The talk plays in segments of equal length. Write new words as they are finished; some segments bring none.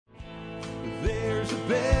There's a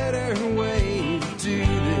better way to do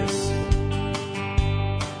this.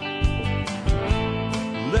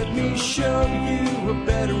 Let me show you a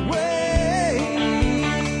better way.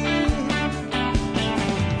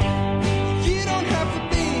 You don't have to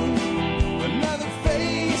be another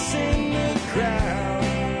face in the crowd.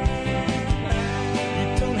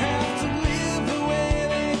 You don't have to live the way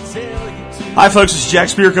they tell you to. Hi folks, it's Jack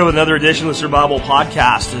Spirko with another edition of the Survival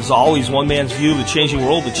Podcast. As always, one man's view of the changing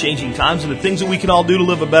world, the changing times, and the things that we can all do to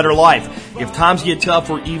live a better life if times get tough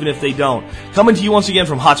or even if they don't. Coming to you once again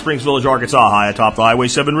from Hot Springs Village, Arkansas, high atop the Highway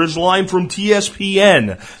 7 Ridge Line from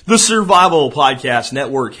TSPN, the Survival Podcast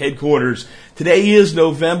Network headquarters. Today is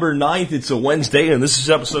November 9th. It's a Wednesday, and this is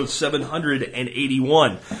episode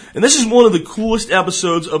 781. And this is one of the coolest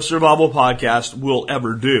episodes of Survival Podcast we'll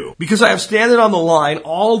ever do, because I have standing on the line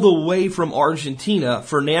all the way from Argentina,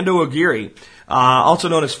 Fernando Aguirre, also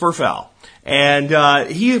known as Furfowl. And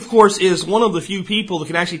he, of course, is one of the few people that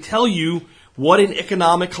can actually tell you what an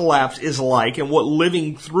economic collapse is like and what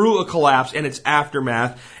living through a collapse and its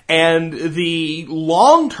aftermath and the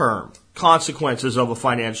long-term consequences of a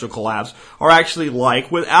financial collapse are actually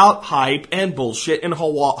like without hype and bullshit and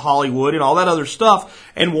Hollywood and all that other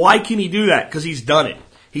stuff. And why can he do that? Because he's done it.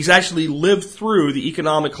 He's actually lived through the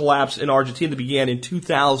economic collapse in Argentina that began in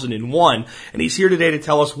 2001, and he's here today to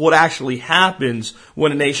tell us what actually happens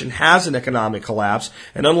when a nation has an economic collapse.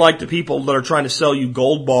 And unlike the people that are trying to sell you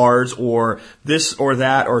gold bars or this or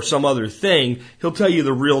that or some other thing, he'll tell you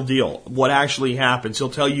the real deal, what actually happens. He'll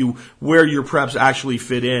tell you where your preps actually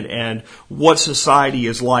fit in and what society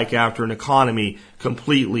is like after an economy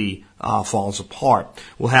completely falls apart.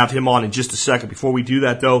 We'll have him on in just a second. Before we do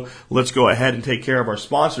that, though, let's go ahead and take care of our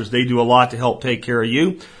sponsors. They do a lot to help take care of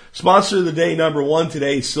you. Sponsor of the day, number one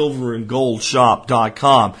today,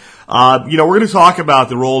 silverandgoldshop.com. We're going to talk about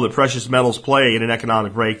the role that precious metals play in an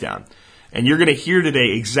economic breakdown. And you're going to hear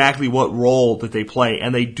today exactly what role that they play,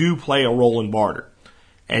 and they do play a role in barter.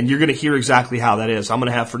 And you're going to hear exactly how that is. I'm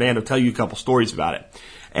going to have Fernando tell you a couple stories about it.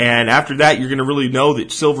 And after that, you're going to really know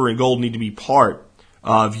that silver and gold need to be part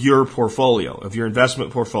of your portfolio, of your investment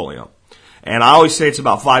portfolio. And I always say it's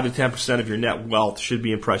about 5 to 10% of your net wealth should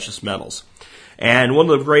be in precious metals. And one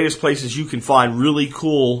of the greatest places you can find really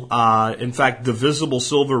cool, in fact, divisible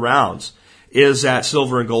silver rounds is at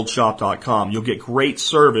silverandgoldshop.com. You'll get great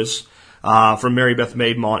service from Mary Beth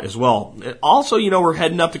Maidmont as well. And also, we're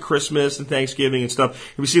heading up to Christmas and Thanksgiving and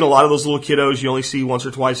stuff. We've seen a lot of those little kiddos you only see once or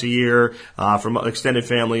twice a year from extended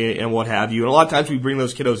family and what have you. And a lot of times we bring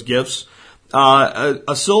those kiddos gifts.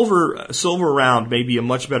 A silver round may be a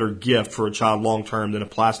much better gift for a child long term than a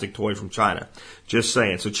plastic toy from China. Just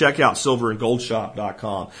saying. So check out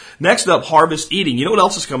silverandgoldshop.com. Next up, Harvest Eating. You know what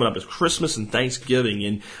else is coming up? It's Christmas and Thanksgiving.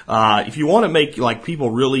 And if you want to make people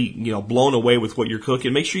really, blown away with what you're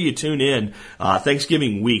cooking, make sure you tune in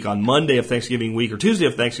Thanksgiving week. On Monday of Thanksgiving week or Tuesday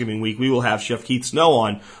of Thanksgiving week, we will have Chef Keith Snow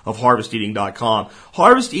on of harvesteating.com.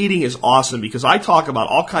 Harvest Eating is awesome because I talk about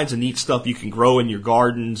all kinds of neat stuff you can grow in your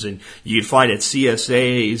gardens and you can find at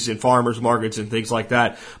CSAs and farmers markets and things like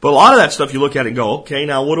that. But a lot of that stuff you look at and go, okay,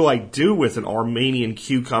 now what do I do with an Armenian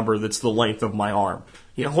cucumber that's the length of my arm?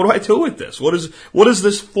 What do I do with this? What is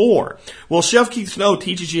this for? Well, Chef Keith Snow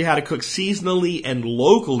teaches you how to cook seasonally and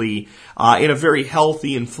locally in a very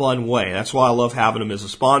healthy and fun way. That's why I love having him as a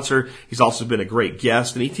sponsor. He's also been a great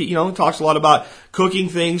guest, and he talks a lot about cooking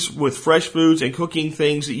things with fresh foods and cooking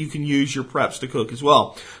things that you can use your preps to cook as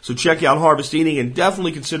well. So check out Harvest Eating and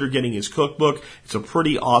definitely consider getting his cookbook. It's a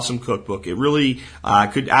pretty awesome cookbook. It really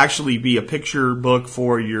could actually be a picture book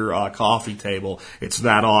for your coffee table. It's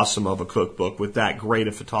that awesome of a cookbook with that great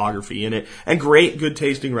of photography in it and great good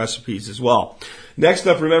tasting recipes as well. Next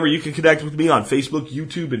up, remember, you can connect with me on Facebook,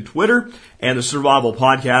 YouTube, and Twitter. And the Survival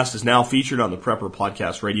Podcast is now featured on the Prepper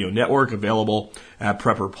Podcast Radio Network, available at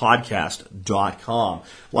prepperpodcast.com.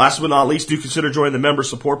 Last but not least, do consider joining the Member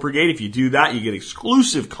Support Brigade. If you do that, you get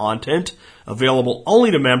exclusive content available only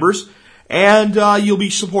to members. And you'll be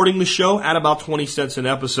supporting the show at about 20 cents an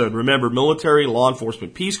episode. Remember, military, law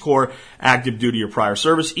enforcement, Peace Corps, active duty or prior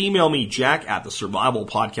service. Email me,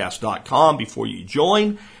 jack@thesurvivalpodcast.com before you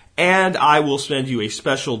join. And I will send you a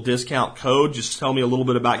special discount code. Just tell me a little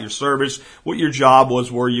bit about your service, what your job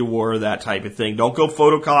was, where you were, that type of thing. Don't go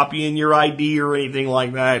photocopying your ID or anything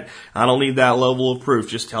like that. I don't need that level of proof.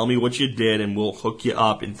 Just tell me what you did and we'll hook you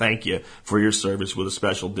up and thank you for your service with a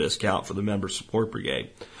special discount for the Member Support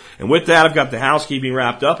Brigade. And with that, I've got the housekeeping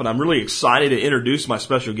wrapped up, and I'm really excited to introduce my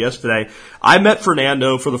special guest today. I met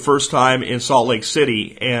Fernando for the first time in Salt Lake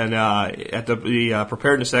City and at the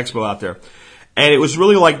Preparedness Expo out there. And it was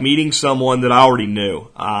really like meeting someone that I already knew.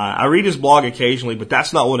 I read his blog occasionally, but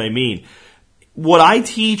that's not what I mean. what I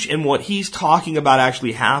teach and what he's talking about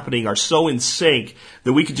actually happening are so in sync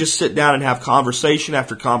that we could just sit down and have conversation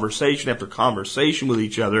after conversation after conversation with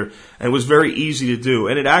each other, and it was very easy to do.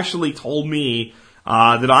 And it actually told me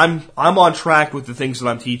that I'm on track with the things that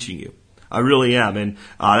I'm teaching you. I really am, and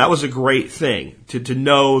that was a great thing to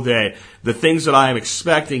know that the things that I am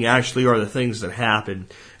expecting actually are the things that happen.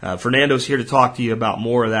 Fernando's here to talk to you about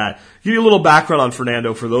more of that. Give you a little background on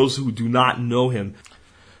Fernando for those who do not know him.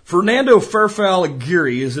 Fernando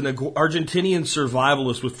Aguirre is an Argentinian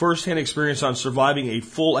survivalist with first-hand experience on surviving a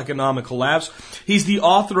full economic collapse. He's the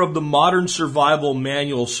author of the modern survival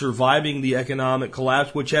manual, Surviving the Economic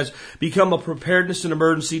Collapse, which has become a preparedness and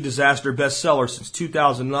emergency disaster bestseller since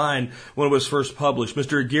 2009 when it was first published.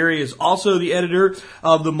 Mr. Aguirre is also the editor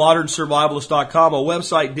of the modernsurvivalist.com, a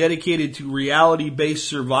website dedicated to reality-based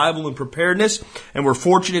survival and preparedness, and we're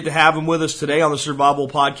fortunate to have him with us today on the Survival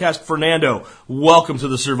Podcast. Fernando, welcome to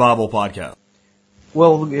the Survival Podcast.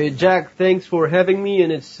 Well, Jack, thanks for having me,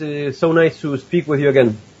 and it's so nice to speak with you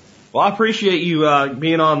again. Well, I appreciate you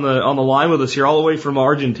being on the line with us here, all the way from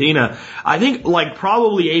Argentina. I think like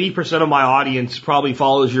probably 80% of my audience probably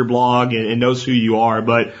follows your blog and knows who you are.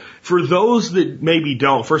 But for those that maybe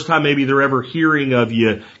don't, first time maybe they're ever hearing of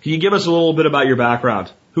you, can you give us a little bit about your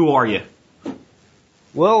background? Who are you?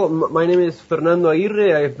 Well, my name is Fernando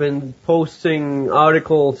Aguirre. I've been posting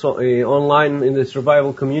articles online in the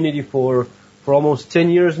survival community for almost 10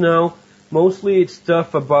 years now. Mostly it's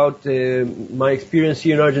stuff about my experience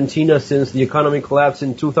here in Argentina since the economy collapsed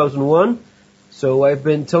in 2001. So I've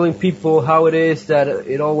been telling people how it is that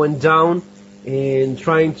it all went down and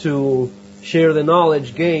trying to share the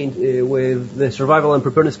knowledge gained with the survival and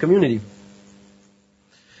preparedness community.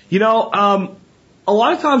 You know, a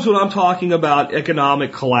lot of times when I'm talking about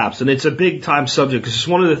economic collapse, and it's a big time subject because it's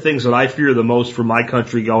one of the things that I fear the most for my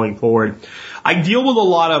country going forward, I deal with a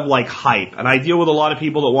lot of like hype, and I deal with a lot of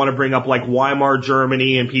people that want to bring up like Weimar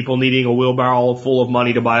Germany and people needing a wheelbarrow full of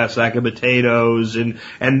money to buy a sack of potatoes and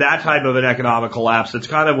that type of an economic collapse. It's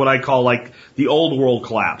kind of what I call like the old world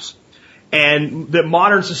collapse. And that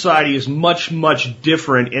modern society is much, much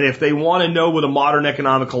different. And if they want to know what a modern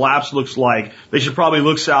economic collapse looks like, they should probably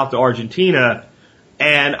look south to Argentina.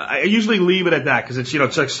 And I usually leave it at that because it's,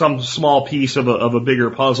 it's like some small piece of a bigger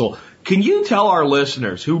puzzle. Can you tell our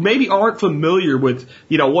listeners who maybe aren't familiar with,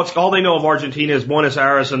 what's all they know of Argentina is Buenos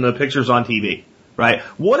Aires and the pictures on TV, right?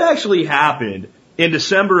 What actually happened in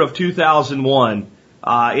December of 2001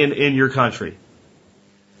 in your country?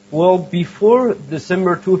 Well, before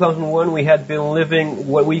December 2001, we had been living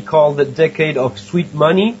what we call the decade of sweet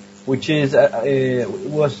money, which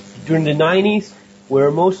was during the 90s. Where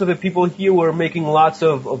most of the people here were making lots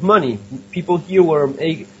of money. People here were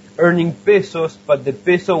earning pesos, but the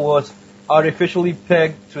peso was artificially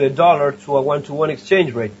pegged to the dollar to a 1-to-1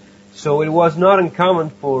 exchange rate. So it was not uncommon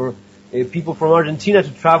for people from Argentina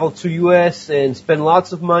to travel to U.S. and spend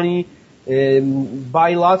lots of money, and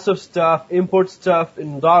buy lots of stuff, import stuff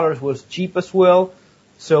in dollars was cheap as well.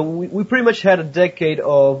 So we pretty much had a decade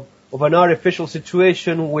of an artificial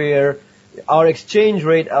situation where our exchange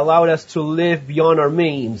rate allowed us to live beyond our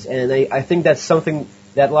means, and I think that's something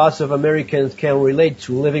that lots of Americans can relate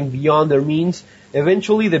to, living beyond their means.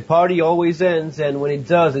 Eventually, the party always ends, and when it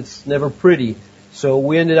does, it's never pretty. So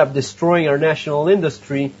we ended up destroying our national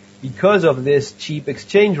industry because of this cheap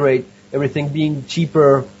exchange rate. Everything being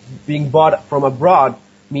cheaper, being bought from abroad,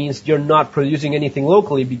 means you're not producing anything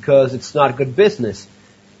locally because it's not good business.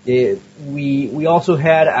 We also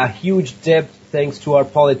had a huge debt thanks to our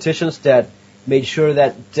politicians that made sure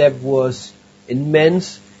that debt was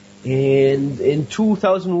immense. And in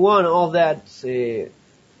 2001, all that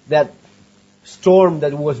storm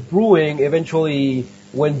that was brewing eventually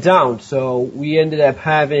went down. So we ended up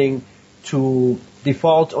having to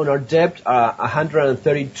default on our debt,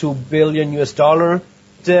 132 billion US dollar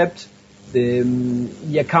debt.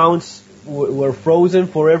 The accounts were frozen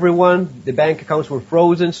for everyone. The bank accounts were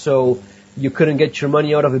frozen, so you couldn't get your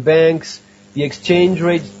money out of the banks. The exchange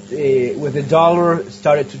rate with the dollar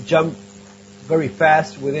started to jump very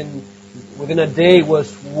fast. Within a day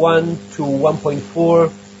was 1 to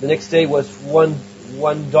 1.4. The next day was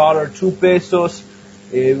 $1, 2 pesos.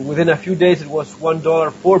 Within a few days it was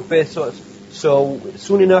 $1, 4 pesos. So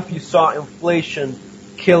soon enough you saw inflation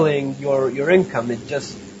killing your income. It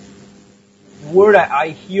just, the word I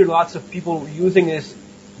hear lots of people using is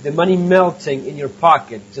the money melting in your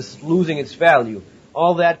pocket, just losing its value.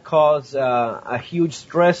 All that caused a huge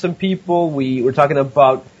stress on people. We were talking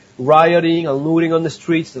about rioting and looting on the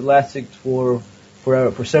streets that lasted for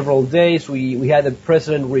several days. We had the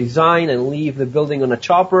president resign and leave the building on a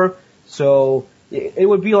chopper. So it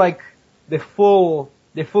would be like the full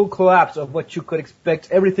the full collapse of what you could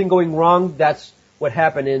expect, everything going wrong. That's what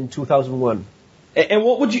happened in 2001. And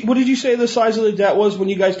what did you say the size of the debt was when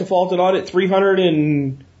you guys defaulted on it?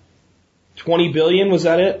 320 billion, was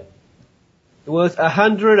that it? It was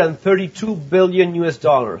 132 billion US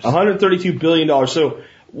dollars. 132 billion dollars. So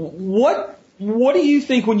what do you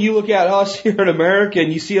think when you look at us here in America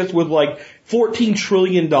and you see us with like $14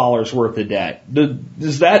 trillion worth of debt?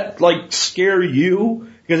 Does that like scare you?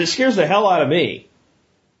 Because it scares the hell out of me.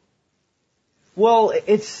 Well,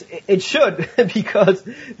 it should because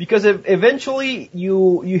eventually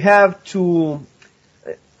you have to.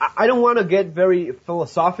 I don't want to get very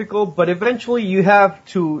philosophical, but eventually you have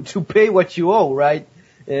to pay what you owe, right?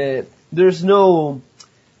 There's no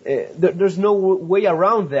way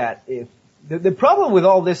around that. The problem with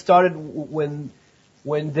all this started when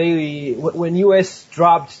U.S.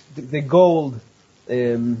 dropped the gold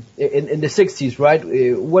in the 60s, right?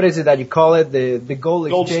 What is it that you call it? The gold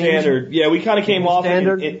exchange? Standard. Yeah, we kind of came off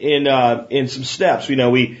in some steps. You know,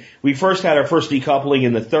 we first had our first decoupling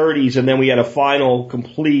in the 30s, and then we had a final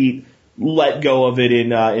complete let go of it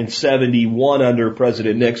in 71 under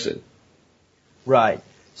President Nixon. Right.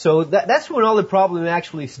 So that's when all the problem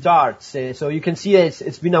actually starts. So you can see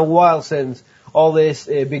it's been a while since all this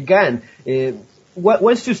began.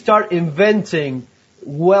 Once you start inventing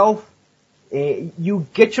wealth, you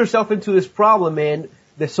get yourself into this problem, and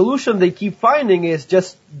the solution they keep finding is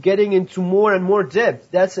just getting into more and more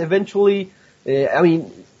debt. That's eventually,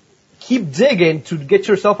 keep digging to get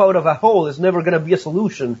yourself out of a hole is never going to be a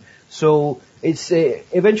solution. So it's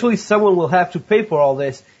eventually someone will have to pay for all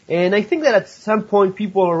this. And I think that at some point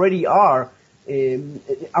people already are.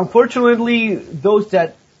 Unfortunately, those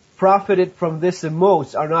that profited from this the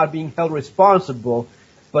most are not being held responsible,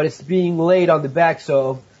 but it's being laid on the backs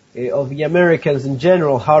of the Americans in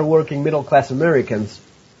general, hardworking middle-class Americans.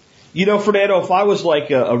 You know, Fernando, if I was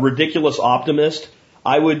like a ridiculous optimist,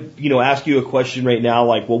 I would, ask you a question right now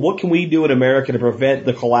like, well, what can we do in America to prevent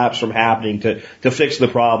the collapse from happening, to fix the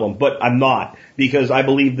problem? But I'm not, because I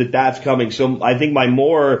believe that that's coming. So I think my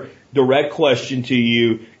more direct question to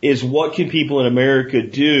you is, what can people in America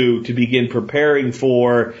do to begin preparing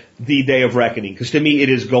for the day of reckoning? Because to me, it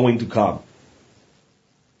is going to come.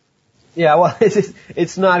 Yeah, well,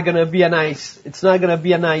 it's not gonna be a nice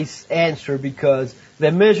answer, because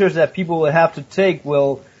the measures that people will have to take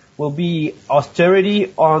will be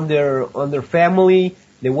austerity on their family,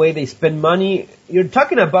 the way they spend money. You're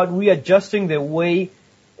talking about readjusting the way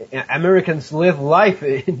Americans live life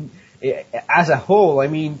as a whole. I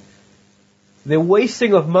mean, the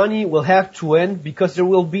wasting of money will have to end because there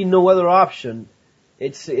will be no other option.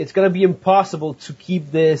 It's gonna be impossible to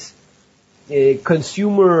keep this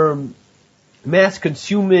mass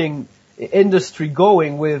consuming industry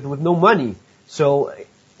going with no money. So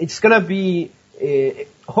it's gonna be,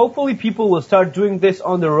 hopefully people will start doing this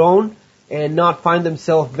on their own and not find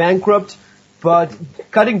themselves bankrupt, but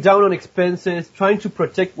cutting down on expenses, trying to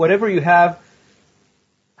protect whatever you have.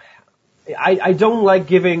 I don't like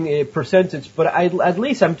giving a percentage, but at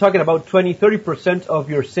least I'm talking about 20-30%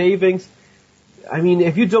 of your savings. I mean,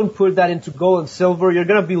 if you don't put that into gold and silver, you're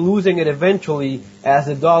going to be losing it eventually as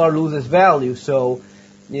the dollar loses value. So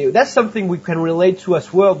that's something we can relate to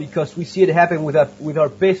as well, because we see it happen with our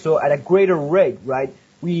peso at a greater rate, right?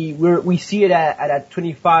 We see it at a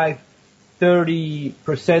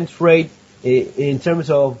 25-30% rate in terms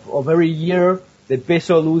of every year the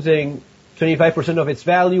peso losing 25% of its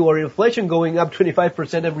value, or inflation going up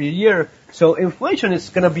 25% every year. So inflation is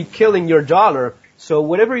going to be killing your dollar. So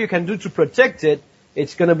whatever you can do to protect it,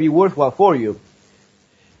 it's going to be worthwhile for you.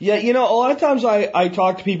 Yeah, a lot of times I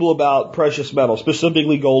talk to people about precious metals,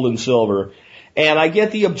 specifically gold and silver, and I get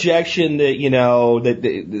the objection that,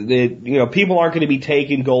 people aren't going to be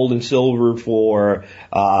taking gold and silver for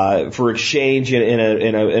exchange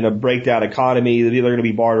in a breakdown economy. They're going to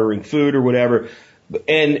be bartering food or whatever.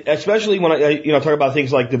 And especially when I talk about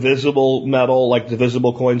things like divisible metal, like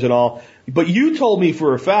divisible coins and all. But you told me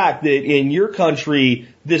for a fact that in your country,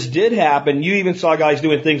 this did happen. You even saw guys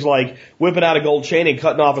doing things like whipping out a gold chain and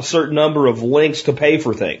cutting off a certain number of links to pay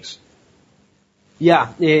for things. Yeah,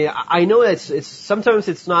 I know that sometimes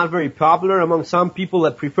it's not very popular among some people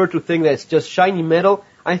that prefer to think that it's just shiny metal.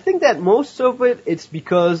 I think that most of it's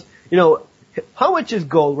because, how much is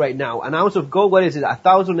gold right now? An ounce of gold, what is it?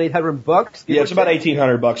 $1,800? Yeah, it's about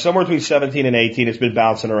 $1,800. Somewhere between 17 and 18. It's been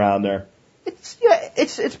bouncing around there.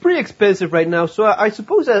 It's pretty expensive right now. So I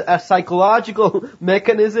suppose a psychological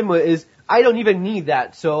mechanism is, I don't even need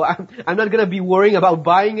that. So I'm not gonna be worrying about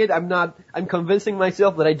buying it. I'm convincing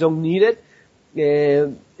myself that I don't need it.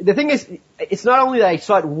 The thing is, it's not only that I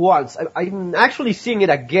saw it once. I'm actually seeing it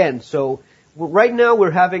again. So right now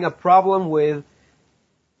we're having a problem with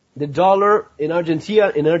the dollar in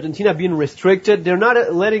Argentina being restricted. They're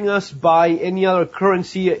not letting us buy any other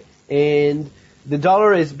currency, and the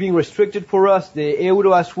dollar is being restricted for us, the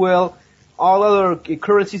euro as well. All other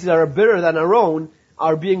currencies that are better than our own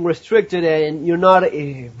are being restricted, and you're not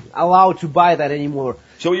allowed to buy that anymore.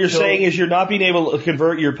 So what you're saying is you're not being able to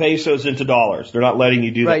convert your pesos into dollars. They're not letting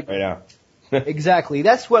you do that right now. Exactly.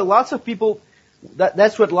 That's what lots of people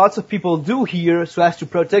do here, so as to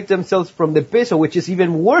protect themselves from the peso, which is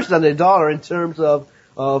even worse than the dollar in terms of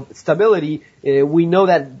stability. We know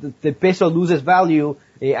that the peso loses value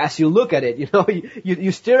as you look at it. You know,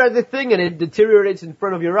 you stare at the thing and it deteriorates in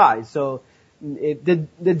front of your eyes. So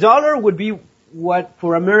the dollar would be what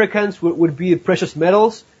for Americans would be precious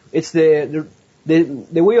metals. It's the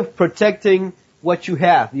way of protecting what you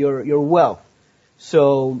have, your wealth.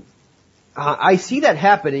 So I see that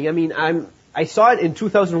happening. I mean, I saw it in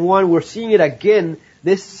 2001. We're seeing it again.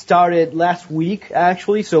 This started last week,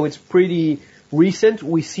 actually, so it's pretty recent.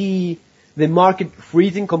 We see the market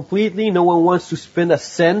freezing completely. No one wants to spend a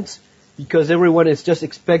cent because everyone is just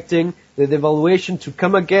expecting the devaluation to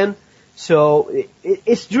come again. So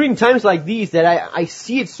it's during times like these that I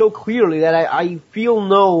see it so clearly that I feel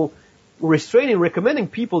no restraining, recommending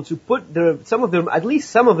people to put at least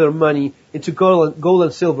some of their money into gold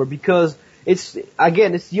and silver, because it's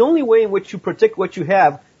the only way in which you protect what you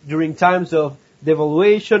have during times of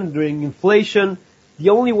devaluation, during inflation. The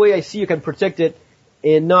only way I see you can protect it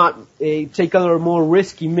and not take other more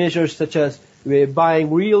risky measures such as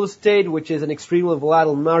buying real estate, which is an extremely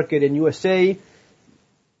volatile market in USA.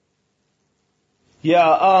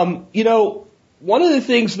 Yeah, one of the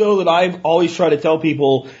things though that I've always tried to tell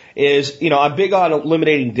people is, I'm big on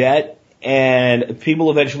eliminating debt, and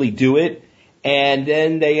people eventually do it, and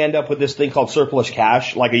then they end up with this thing called surplus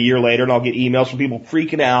cash like a year later, and I'll get emails from people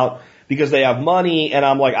freaking out because they have money, and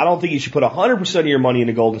I'm like, I don't think you should put 100% of your money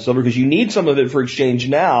into gold and silver because you need some of it for exchange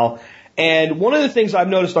now. And one of the things I've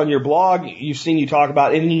noticed on your blog, you talk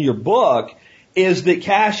about, and in your book, is that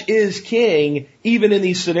cash is king even in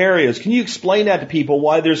these scenarios. Can you explain that to people,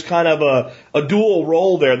 why there's kind of a dual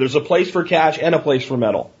role there? There's a place for cash and a place for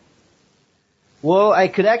metal. Well, I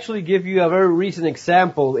could actually give you a very recent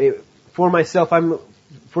example for myself.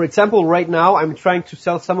 For example, right now I'm trying to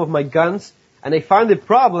sell some of my guns, and I find the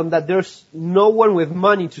problem that there's no one with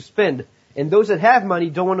money to spend, and those that have money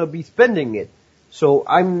don't want to be spending it. So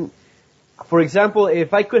for example,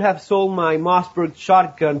 if I could have sold my Mossberg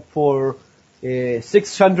shotgun for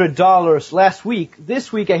 $600 last week,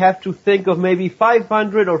 this week I have to think of maybe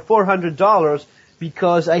 $500 or $400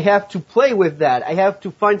 because I have to play with that. I have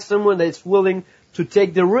to find someone that is willing to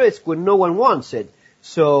take the risk when no one wants it.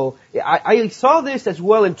 So I saw this as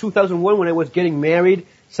well in 2001 when I was getting married.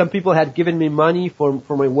 Some people had given me money for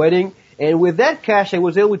my wedding, and with that cash I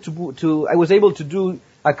was able to do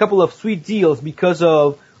a couple of sweet deals because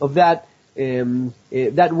of that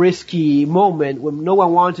risky moment when no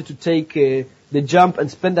one wanted to take the jump and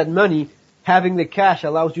spend that money. Having the cash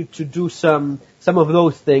allows you to do some of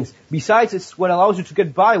those things. Besides, it's what allows you to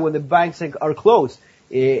get by when the banks are closed.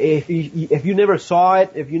 If you never saw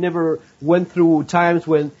it, if you never went through times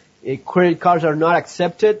when credit cards are not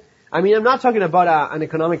accepted. I mean, I'm not talking about an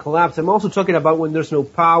economic collapse. I'm also talking about when there's no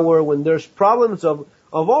power, when there's problems of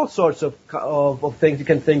all sorts of things you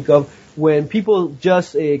can think of, when people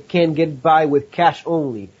just can't get by with cash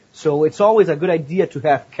only. So it's always a good idea to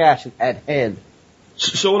have cash at hand.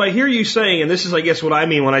 So what I hear you saying, and this is, I guess, what I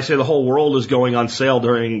mean when I say the whole world is going on sale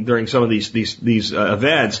during some of these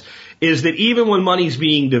events, is that even when money's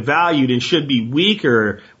being devalued and should be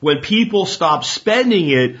weaker, when people stop spending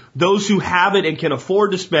it, those who have it and can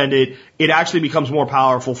afford to spend it, it actually becomes more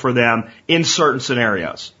powerful for them in certain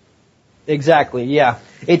scenarios. Exactly, yeah.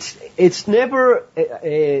 It's never,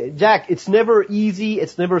 Jack, it's never easy,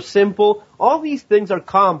 it's never simple. All these things are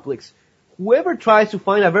complex. Whoever tries to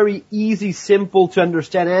find a very easy, simple to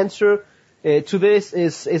understand answer to this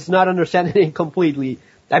is not understanding it completely.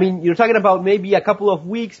 I mean, you're talking about maybe a couple of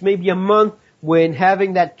weeks, maybe a month, when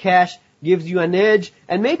having that cash gives you an edge,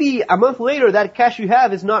 and maybe a month later that cash you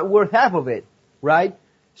have is not worth half of it, right?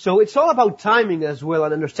 So it's all about timing as well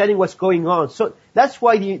and understanding what's going on. So that's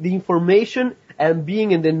why the information and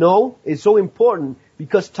being in the know is so important,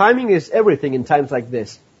 because timing is everything in times like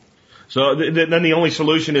this. So then the only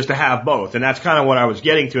solution is to have both, and that's kind of what I was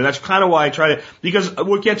getting to. And that's kind of why I try to, because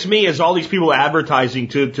what gets me is all these people advertising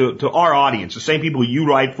to our audience, the same people you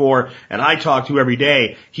write for and I talk to every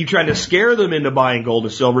day, keep trying to scare them into buying gold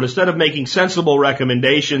and silver. And instead of making sensible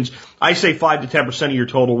recommendations, I say 5 to 10% of your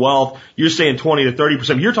total wealth. You're saying 20 to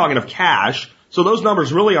 30%. You're talking of cash. So those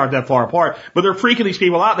numbers really aren't that far apart, but they're freaking these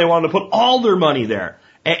people out. They wanted to put all their money there.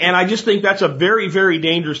 And I just think that's a very, very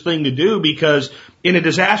dangerous thing to do, because in a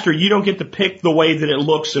disaster, you don't get to pick the way that it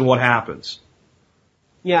looks and what happens.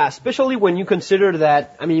 Yeah, especially when you consider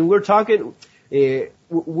that, I mean, we're talking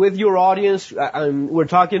with your audience, we're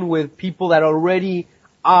talking with people that already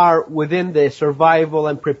are within the survival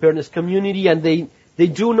and preparedness community, and they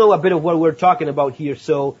do know a bit of what we're talking about here.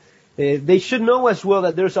 So they should know as well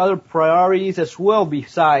that there's other priorities as well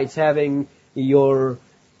besides having your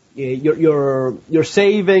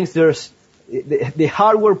savings. There's the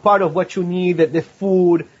hardware part of what you need, the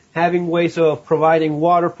food, having ways of providing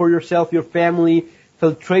water for yourself, your family,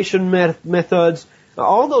 filtration methods.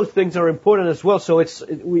 All those things are important as well. So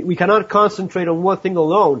we cannot concentrate on one thing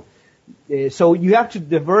alone. So you have to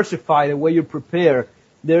diversify the way you prepare.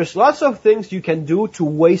 There's lots of things you can do to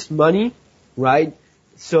waste money, right?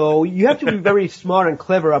 So you have to be very smart and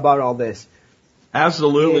clever about all this.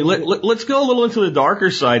 Absolutely. Let's go a little into the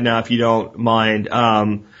darker side now, if you don't mind,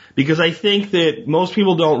 because I think that most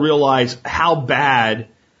people don't realize how bad,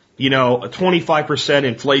 a 25%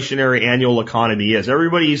 inflationary annual economy is.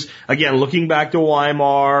 Everybody's, again, looking back to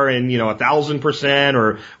Weimar and, 1,000%,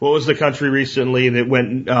 or what was the country recently that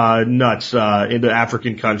went nuts into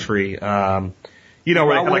African country? Where they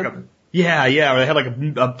had like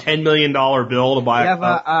a $10 million bill to buy. You have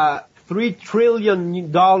a $3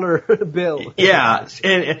 trillion bill. Yeah,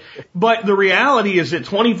 but the reality is that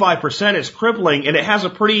 25% is crippling, and it has a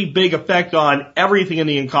pretty big effect on everything in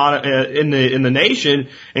the in the nation,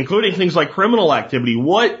 including things like criminal activity.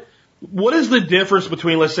 What is the difference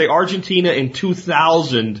between, let's say, Argentina in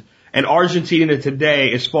 2000 and Argentina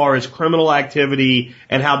today as far as criminal activity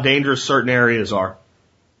and how dangerous certain areas are?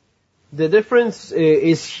 The difference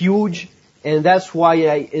is huge, and that's why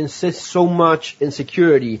I insist so much in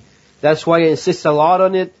security. That's why I insist a lot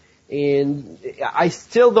on it, and I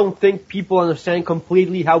still don't think people understand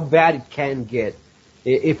completely how bad it can get.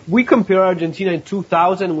 If we compare Argentina in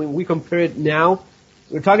 2000, when we compare it now,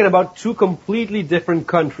 we're talking about two completely different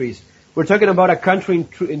countries. We're talking about a country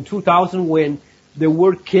in 2000 when the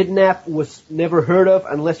word kidnap was never heard of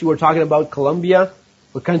unless you were talking about Colombia,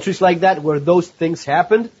 or countries like that where those things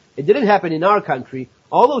happened. It didn't happen in our country.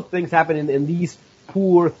 All those things happened in these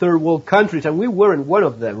poor third world countries, and we were in one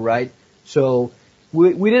of them, right? So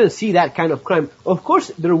we didn't see that kind of crime. Of course,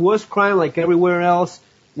 there was crime like everywhere else.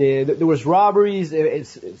 There was robberies.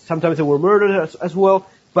 Sometimes there were murders as well.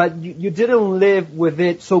 But you didn't live with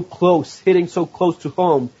it so close, hitting so close to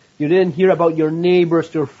home. You didn't hear about your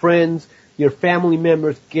neighbors, your friends, your family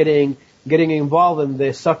members getting involved in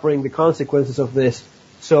this, suffering the consequences of this.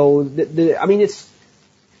 So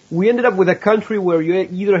we ended up with a country where you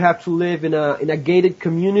either have to live in a gated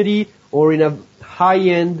community or in a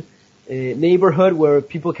high-end neighborhood where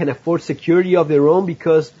people can afford security of their own,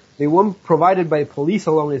 because the one provided by police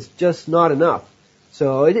alone is just not enough.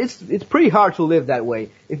 So it's pretty hard to live that way.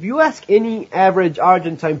 If you ask any average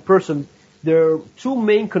Argentine person, there are two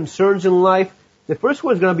main concerns in life. The first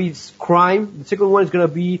one is going to be crime. The second one is going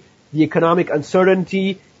to be the economic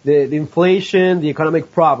uncertainty, the inflation, the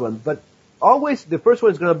economic problem. But always the first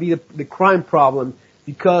one is going to be the crime problem,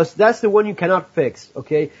 because that's the one you cannot fix,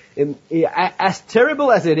 okay? And as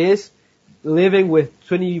terrible as it is, living with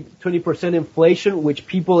 20% inflation, which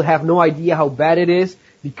people have no idea how bad it is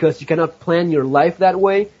because you cannot plan your life that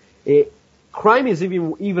way, crime is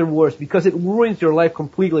even worse because it ruins your life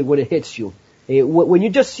completely when it hits you. When you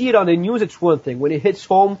just see it on the news, it's one thing. When it hits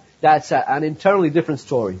home, that's an entirely different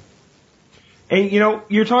story. And,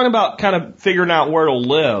 you're talking about kind of figuring out where to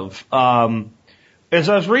live. As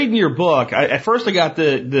I was reading your book, at first I got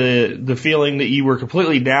the feeling that you were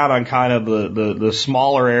completely down on kind of the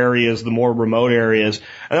smaller areas, the more remote areas.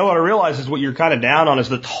 And then what I realized is what you're kind of down on is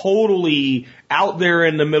the totally out there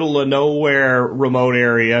in the middle of nowhere remote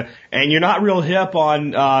area. And you're not real hip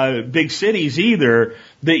on big cities either,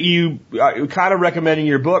 that you kind of recommend in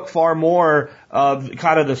your book far more of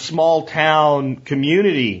kind of the small town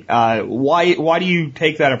community. Why do you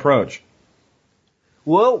take that approach?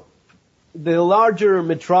 Well, the larger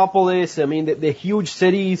metropolis, the huge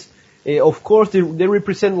cities, of course, they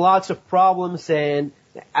represent lots of problems, and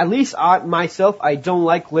at least myself, I don't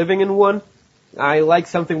like living in one. I like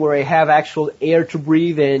something where I have actual air to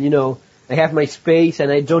breathe and, I have my space and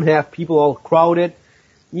I don't have people all crowded.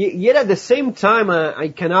 Yet at the same time, I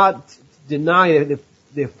cannot deny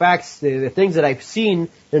the facts, the things that I've seen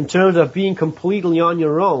in terms of being completely on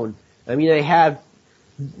your own. I have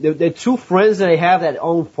the two friends that I have that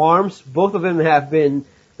own farms. Both of them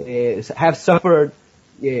have suffered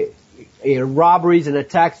robberies and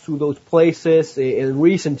attacks to those places in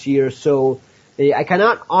recent years. So I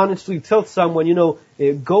cannot honestly tell someone,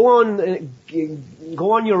 go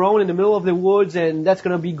on your own in the middle of the woods, and that's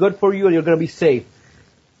going to be good for you, and you're going to be safe.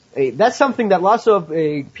 That's something that lots of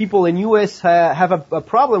people in U.S. have a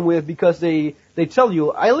problem with, because they tell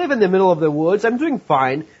you, I live in the middle of the woods, I'm doing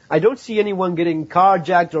fine, I don't see anyone getting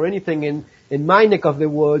carjacked or anything in my neck of the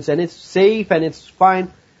woods, and it's safe and it's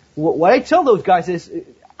fine. What I tell those guys is,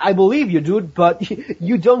 I believe you, dude, but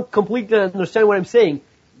you don't completely understand what I'm saying.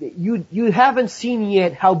 You haven't seen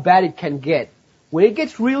yet how bad it can get. When it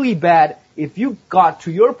gets really bad, if you got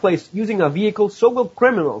to your place using a vehicle, so will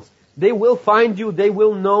criminals. They will find you. They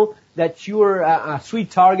will know that you're a sweet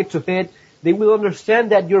target to hit. They will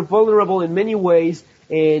understand that you're vulnerable in many ways,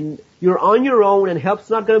 and you're on your own, and help's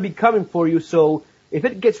not going to be coming for you. So if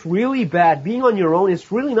it gets really bad, being on your own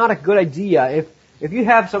is really not a good idea. If you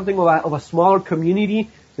have something of a smaller community,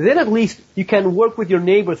 then at least you can work with your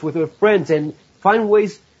neighbors, with your friends, and find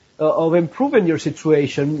ways of improving your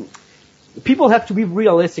situation. People have to be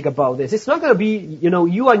realistic about this. It's not going to be,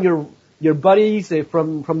 you and your buddies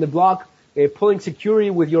from the block pulling security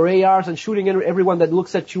with your ARs and shooting everyone that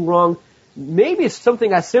looks at you wrong. Maybe it's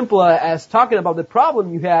something as simple as talking about the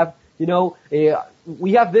problem you have.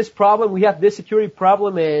 We have this problem, we have this security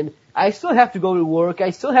problem, and I still have to go to work.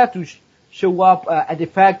 I still have to show up at the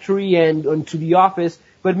factory and to the office.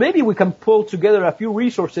 But maybe we can pull together a few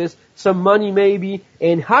resources, some money maybe,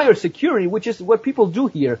 and hire security, which is what people do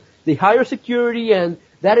here. They hire security, and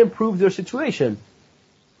that improves their situation.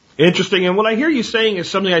 Interesting. And what I hear you saying is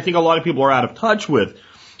something I think a lot of people are out of touch with.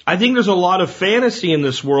 I think there's a lot of fantasy in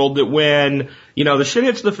this world that when, the shit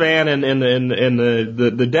hits the fan and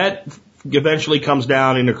the debt eventually comes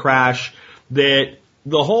down in a crash, that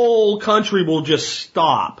the whole country will just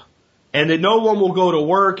stop. And that no one will go to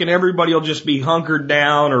work, and everybody will just be hunkered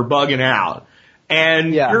down or bugging out.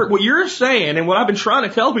 And what you're saying, and what I've been trying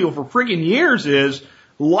to tell people for freaking years, is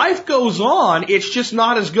life goes on. It's just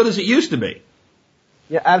not as good as it used to be.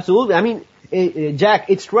 Yeah, absolutely. I mean, Jack,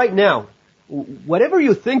 it's right now. Whatever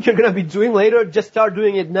you think you're going to be doing later, just start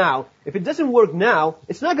doing it now. If it doesn't work now,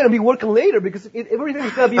 it's not going to be working later, because everything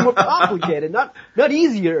is going to be more complicated, not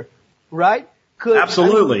easier, right?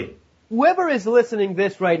 Absolutely. Whoever is listening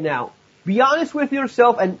this right now, be honest with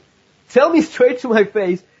yourself and tell me straight to my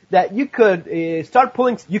face that you could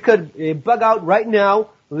bug out right now,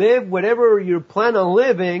 live whatever you plan on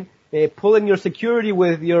living, pulling your security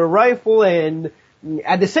with your rifle, and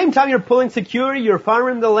at the same time you're pulling security, you're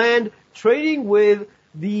farming the land, trading with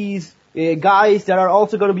these guys that are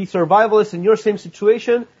also going to be survivalists in your same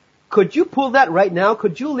situation. Could you pull that right now?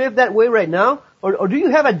 Could you live that way right now? Or do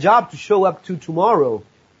you have a job to show up to tomorrow?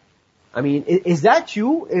 I mean, is that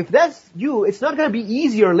you? If that's you, it's not going to be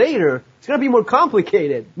easier later. It's going to be more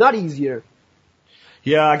complicated, not easier.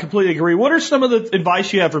 Yeah, I completely agree. What are some of the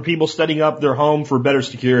advice you have for people setting up their home for better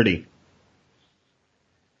security?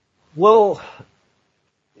 Well,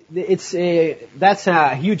 that's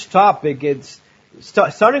a huge topic. It's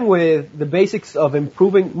starting with the basics of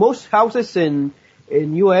improving. Most houses in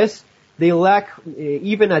U.S., they lack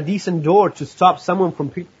even a decent door to stop someone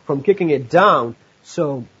from kicking it down.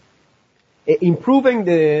 So improving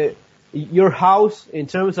your house in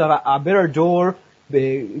terms of a better door,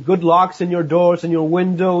 good locks in your doors and your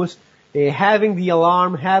windows, having the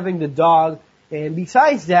alarm, having the dog, and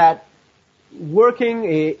besides that,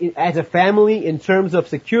 working as a family in terms of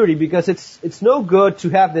security, because it's no good to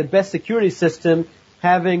have the best security system,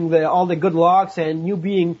 having all the good locks, and you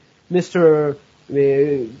being Mr.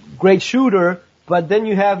 Great shooter, but then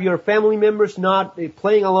you have your family members not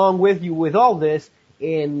playing along with you with all this,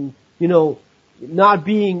 and not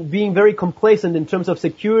being very complacent in terms of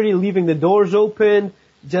security, leaving the doors open,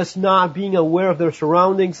 just not being aware of their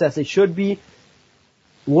surroundings as they should be.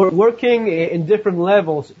 Working in different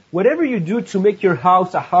levels. Whatever you do to make your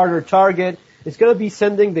house a harder target, it's going to be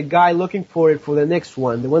sending the guy looking for it for the next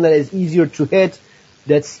one, the one that is easier to hit,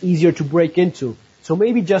 that's easier to break into. So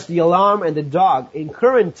maybe just the alarm and the dog. In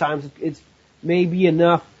current times, it's maybe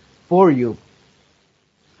enough for you.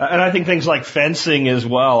 And I think things like fencing as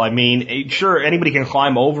well. I mean, sure, anybody can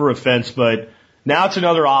climb over a fence, but now it's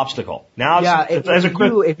another obstacle. Now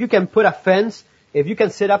if you can put a fence, if you can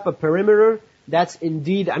set up a perimeter, that's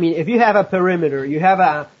indeed, I mean, if you have a perimeter, you have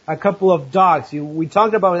a couple of dogs. We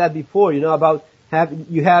talked about that before, about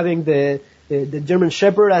you having the German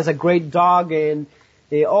Shepherd as a great dog, and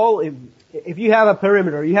if you have a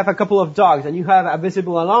perimeter, you have a couple of dogs, and you have a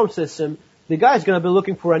visible alarm system, the guy's going to be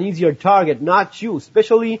looking for an easier target, not you,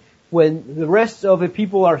 especially when the rest of the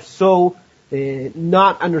people are so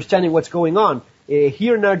not understanding what's going on.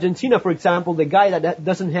 Here in Argentina, for example, the guy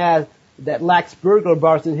that lacks burglar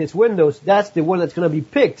bars in his windows, that's the one that's going to be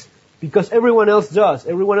picked. because everyone else does.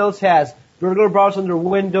 Everyone else has burglar bars on their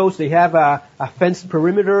windows. They have a fenced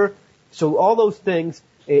perimeter. So all those things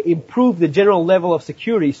improve the general level of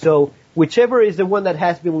security. So whichever is the one that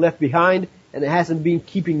has been left behind and it hasn't been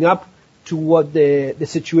keeping up to what the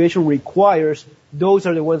situation requires, those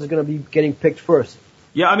are the ones that are going to be getting picked first.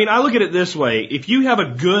 Yeah, I mean, I look at it this way. If you have a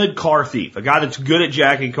good car thief, a guy that's good at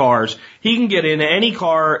jacking cars, he can get into any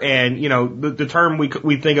car and, you know, the term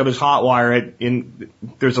we think of as hotwire,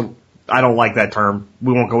 I don't like that term.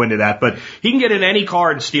 We won't go into that, but he can get in any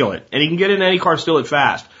car and steal it. And he can get in any car and steal it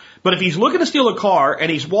fast. But if he's looking to steal a car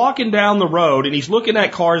and he's walking down the road and he's looking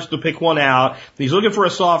at cars to pick one out, and he's looking for a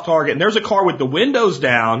soft target, and there's a car with the windows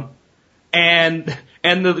down and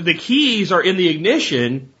the keys are in the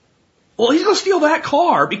ignition, well, he's going to steal that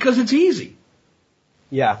car because it's easy.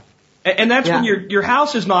 Yeah. And that's when your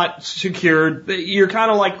house is not secured. You're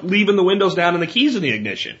kind of like leaving the windows down and the keys in the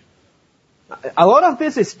ignition. A lot of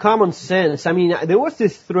this is common sense. I mean, there was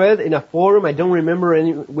this thread in a forum, I don't remember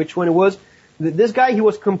which one it was. This guy, he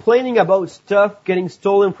was complaining about stuff getting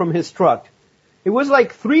stolen from his truck. It was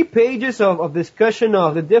like 3 pages of discussion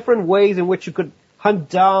of the different ways in which you could hunt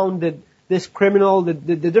down this criminal, the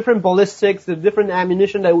different ballistics, the different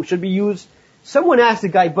ammunition that should be used. Someone asked the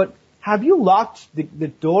guy, but have you locked the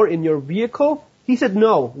door in your vehicle? He said,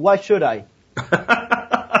 no. Why should I?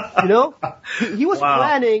 You know? He was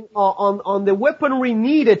planning on the weaponry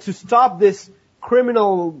needed to stop this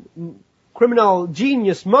criminal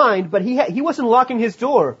genius mind, but he wasn't locking his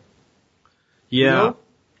door. Yeah. You know?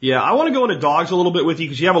 Yeah, I want to go into dogs a little bit with you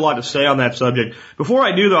because you have a lot to say on that subject. Before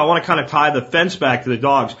I do, though, I want to kind of tie the fence back to the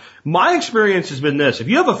dogs. My experience has been this. If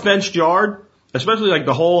you have a fenced yard, especially like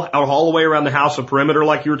all the way around the house, a perimeter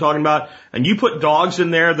like you were talking about, and you put dogs in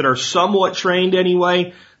there that are somewhat trained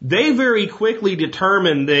anyway, they very quickly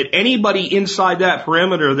determine that anybody inside that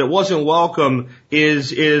perimeter that wasn't welcome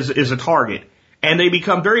is a target. And they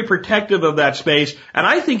become very protective of that space, and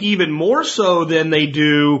I think even more so than they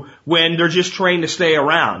do when they're just trained to stay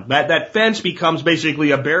around. That fence becomes basically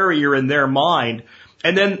a barrier in their mind.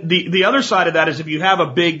 And then the other side of that is if you have a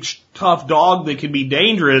big, tough dog that can be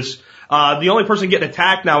dangerous, the only person getting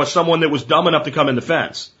attacked now is someone that was dumb enough to come in the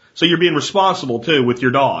fence. So you're being responsible, too, with your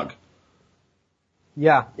dog.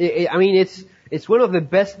 Yeah, I mean, it's one of the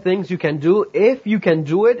best things you can do. If you can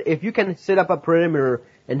do it, if you can set up a perimeter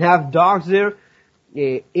and have dogs there,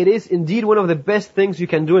 it is indeed one of the best things you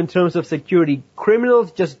can do in terms of security.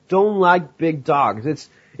 Criminals just don't like big dogs.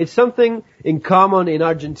 It's something in common in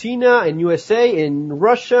Argentina, in USA, in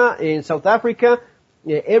Russia, in South Africa.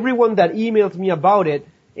 Everyone that emails me about it,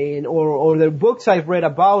 or the books I've read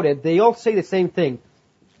about it, they all say the same thing.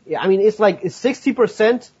 I mean, it's like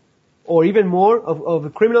 60% or even more of the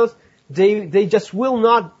criminals, they just will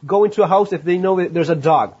not go into a house if they know that there's a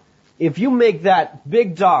dog. If you make that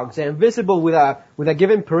big dogs and visible with a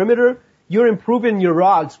given perimeter, you're improving your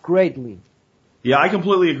odds greatly. Yeah, I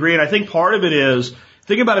completely agree. And I think part of it is,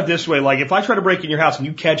 think about it this way, like if I try to break in your house and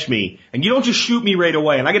you catch me and you don't just shoot me right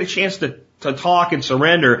away and I get a chance to talk and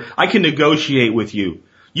surrender, I can negotiate with you.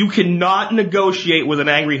 You cannot negotiate with an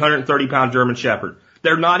angry 130-pound German Shepherd.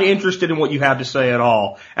 They're not interested in what you have to say at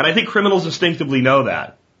all. And I think criminals instinctively know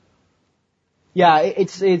that. Yeah,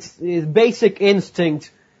 it's basic instinct.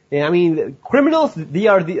 I mean, criminals, they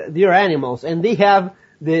are animals, and they have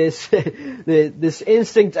this this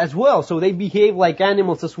instinct as well. So they behave like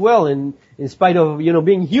animals as well, in spite of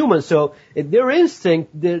being human. So their instinct,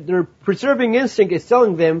 their preserving instinct, is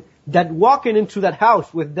telling them that walking into that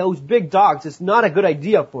house with those big dogs is not a good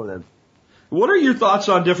idea for them. What are your thoughts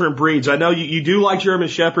on different breeds? I know you do like German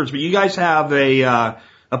Shepherds, but you guys have a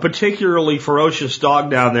particularly ferocious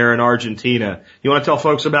dog down there in Argentina. You want to tell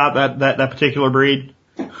folks about that particular breed?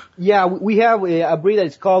 Yeah, we have a breed that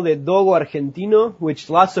is called the Dogo Argentino, which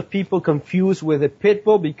lots of people confuse with a pit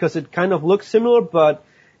bull because it kind of looks similar, but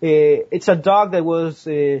it's a dog that was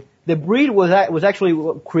the breed was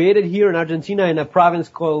actually created here in Argentina in a province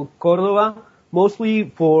called Córdoba, mostly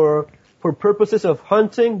for purposes of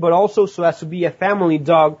hunting, but also so as to be a family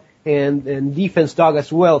dog and defense dog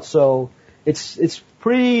as well. So it's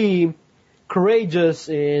pretty courageous,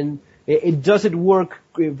 and it doesn't work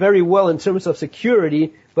very well in terms of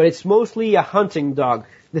security, but it's mostly a hunting dog.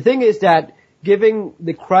 The thing is that, given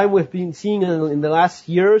the crime we've been seeing in the last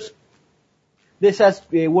years, this has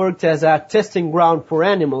worked as a testing ground for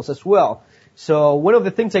animals as well. So one of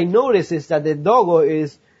the things I noticed is that the Dogo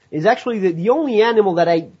is actually the only animal that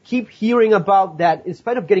I keep hearing about that, in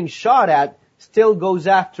spite of getting shot at, still goes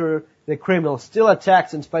after the criminal, still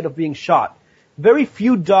attacks in spite of being shot. Very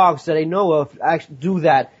few dogs that I know of actually do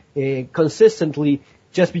that consistently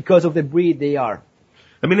just because of the breed they are.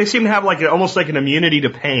 I mean, they seem to have almost like an immunity to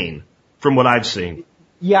pain. from what I've seen.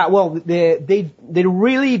 Yeah, well, they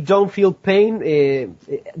really don't feel pain.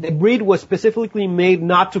 The breed was specifically made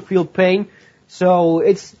not to feel pain, so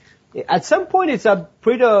it's at some point it's a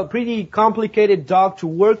pretty complicated dog to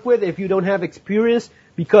work with if you don't have experience,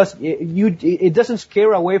 because it doesn't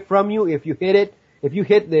scare away from you if you hit it. If you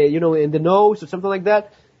hit in the nose or something like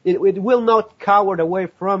that, it will not cower away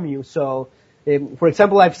from you. So, for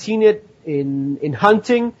example, I've seen it in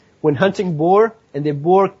hunting, when hunting boar, and the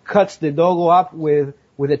boar cuts the doggo up with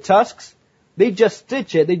the tusks. They just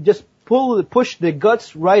stitch it. They just push the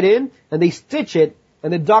guts right in, and they stitch it,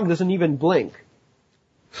 and the dog doesn't even blink.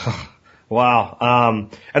 Wow.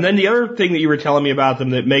 And then the other thing that you were telling me about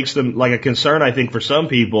them that makes them like a concern, I think, for some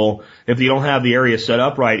people, if you don't have the area set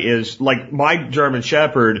up right, is like my German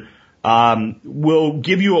Shepherd will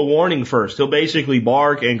give you a warning first. He'll basically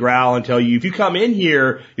bark and growl and tell you, if you come in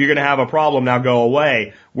here, you're going to have a problem, now go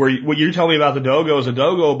away. Where what you're telling me about the dogo is a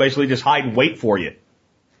dogo will basically just hide and wait for you.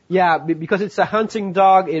 Yeah, because it's a hunting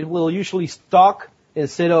dog, it will usually stalk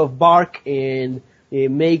instead of bark and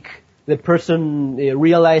make the person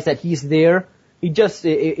realize that he's there.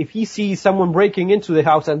 If he sees someone breaking into the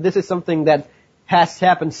house, and this is something that has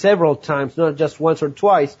happened several times, not just once or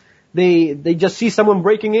twice, they just see someone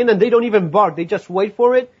breaking in and they don't even bark, they just wait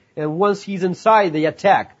for it, and once he's inside, they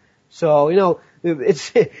attack. So,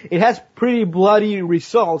 it has pretty bloody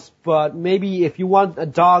results, but maybe if you want a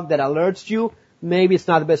dog that alerts you, maybe it's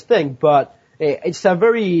not the best thing, but it's a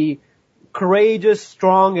very courageous,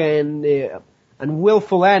 strong, and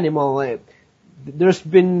willful animal. There's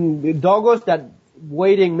been doggos that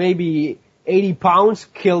weighing maybe 80 pounds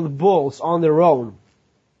killed bulls on their own.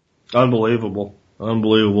 Unbelievable.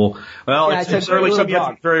 Well, yeah, it's certainly something you have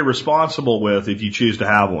to be very responsible with if you choose to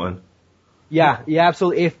have one. Yeah,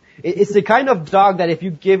 absolutely. It's the kind of dog that if you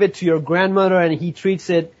give it to your grandmother and he treats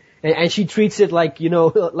it, and she treats it like,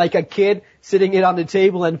 like a kid, sitting it on the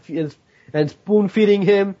table and spoon feeding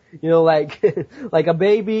him, like a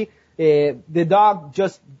baby. The dog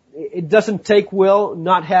it doesn't take well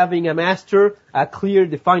not having a master, a clear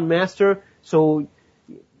defined master. So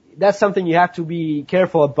that's something you have to be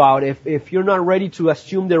careful about. If you're not ready to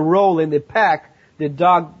assume the role in the pack, the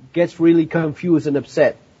dog gets really confused and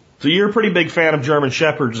upset. So you're a pretty big fan of German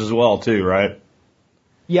Shepherds as well too, right?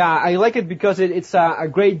 Yeah, I like it because it's a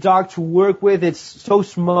great dog to work with. It's so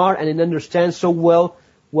smart and it understands so well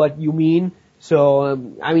what you mean.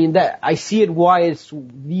 So, I see it why it's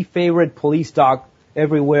the favorite police dog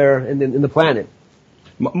everywhere in the planet.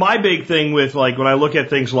 My big thing with, like, when I look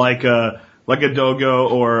at things like a dogo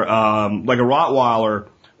or, like a Rottweiler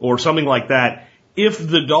or something like that, if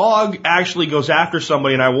the dog actually goes after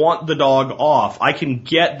somebody and I want the dog off, I can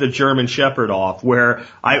get the German Shepherd off, where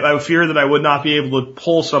I fear that I would not be able to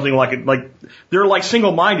pull something like they're like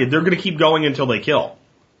single-minded. They're going to keep going until they kill.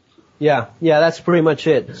 Yeah, that's pretty much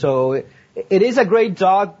it. So, it is a great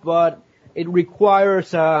dog, but it requires,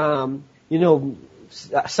 some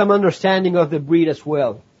understanding of the breed as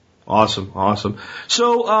well. Awesome.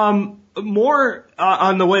 So, more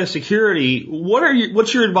on the way of security,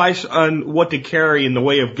 what's your advice on what to carry in the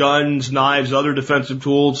way of guns, knives, other defensive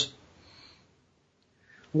tools?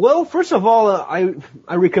 Well, first of all,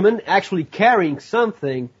 I recommend actually carrying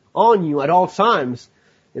something on you at all times.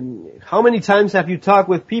 And how many times have you talked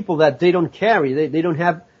with people that they don't carry? They don't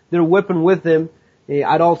have their weapon with them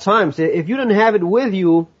at all times. If you don't have it with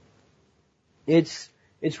you, it's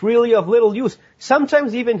really of little use.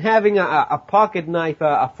 Sometimes even having a pocket knife,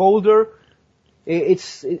 a folder, it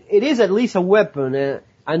is at least a weapon.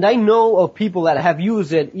 And I know of people that have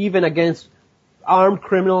used it even against armed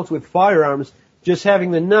criminals with firearms, just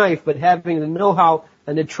having the knife, but having the know-how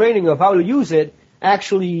and the training of how to use it,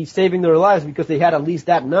 actually saving their lives because they had at least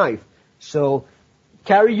that knife. So,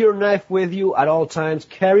 carry your knife with you at all times.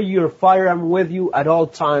 Carry your firearm with you at all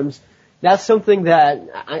times. That's something that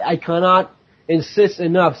I cannot insist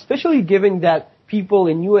enough, especially given that people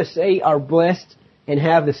in USA are blessed and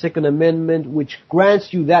have the Second Amendment, which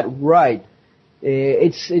grants you that right.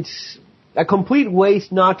 It's a complete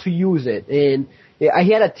waste not to use it. And I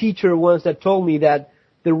had a teacher once that told me that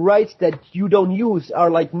the rights that you don't use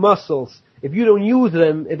are like muscles. If you don't use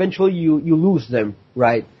them, eventually you lose them,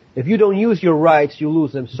 right? If you don't use your rights, you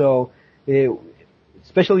lose them. So,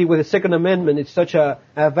 especially with the Second Amendment, it's such a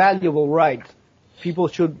valuable right. People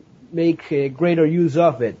should make greater use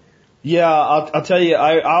of it. Yeah, I'll tell you,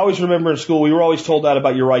 I always remember in school, we were always told that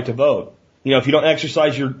about your right to vote. If you don't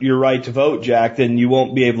exercise your right to vote, Jack, then you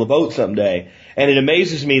won't be able to vote someday. And it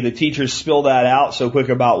amazes me that teachers spill that out so quick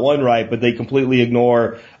about one right, but they completely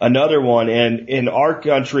ignore another one. And in our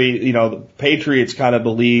country, the patriots kind of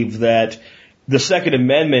believe that the Second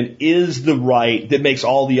Amendment is the right that makes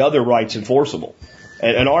all the other rights enforceable.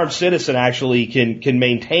 An armed citizen actually can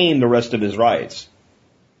maintain the rest of his rights.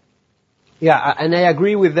 Yeah, and I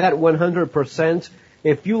agree with that 100%.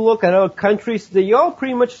 If you look at other countries, they all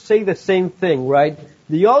pretty much say the same thing, right?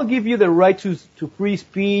 They all give you the right to free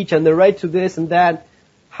speech and the right to this and that.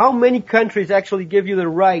 How many countries actually give you the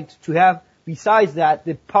right to have, besides that,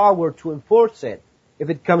 the power to enforce it, if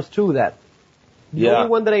it comes to that? The only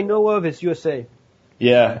one that I know of is USA.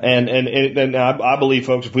 Yeah, and I believe,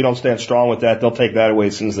 folks, if we don't stand strong with that, they'll take that away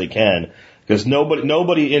as soon as they can. Because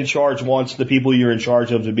nobody in charge wants the people you're in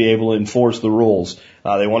charge of to be able to enforce the rules.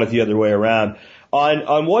 They want it the other way around.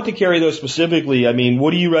 On what to carry, though, specifically, I mean,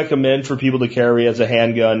 what do you recommend for people to carry as a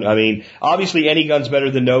handgun? I mean, obviously any gun's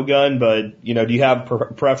better than no gun, but, do you have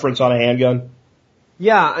preference on a handgun?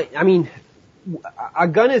 Yeah, I mean, a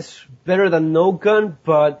gun is better than no gun,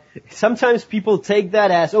 but sometimes people take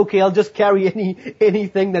that as, okay, I'll just carry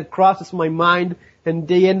anything that crosses my mind, and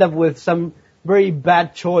they end up with some very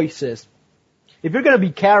bad choices. If you're going to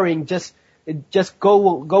be carrying, just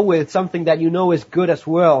go with something that you know is good as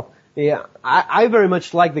well. Yeah, I very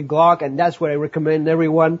much like the Glock, and that's what I recommend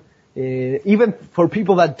everyone. Even for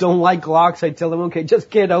people that don't like Glocks, I tell them, okay, just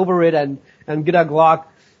get over it and get a Glock.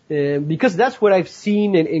 Because that's what I've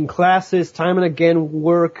seen in classes time and again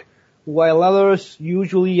work, while others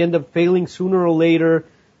usually end up failing sooner or later.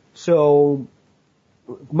 So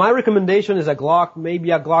my recommendation is a Glock,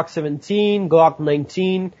 maybe a Glock 17, Glock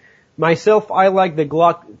 19. Myself, I like the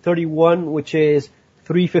Glock 31, which is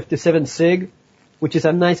 357 SIG, which is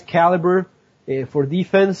a nice caliber for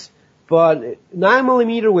defense. But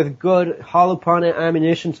 9mm with good hollow point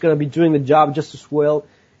ammunition is going to be doing the job just as well.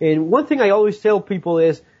 And one thing I always tell people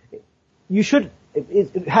is, you should,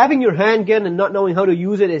 having your handgun and not knowing how to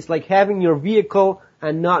use it is like having your vehicle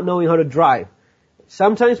and not knowing how to drive.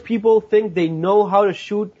 Sometimes people think they know how to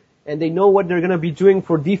shoot and they know what they're going to be doing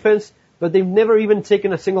for defense, but they've never even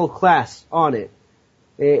taken a single class on it.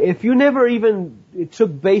 If you never even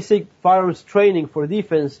took basic firearms training for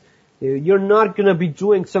defense, you're not going to be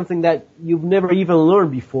doing something that you've never even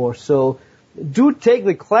learned before. So do take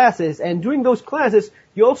the classes, and during those classes,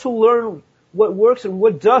 you also learn what works and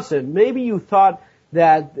what doesn't. Maybe you thought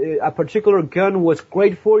that a particular gun was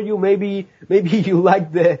great for you. Maybe you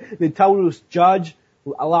like the Taurus Judge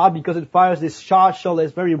a lot because it fires this shell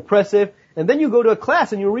that's very impressive. And then you go to a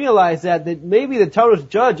class and you realize that maybe the Taurus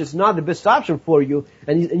Judge is not the best option for you.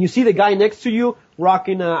 And you see the guy next to you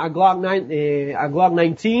rocking a Glock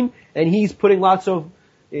 19, and he's putting lots of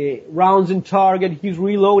rounds in target. He's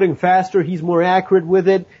reloading faster. He's more accurate with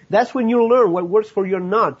it. That's when you learn what works for you or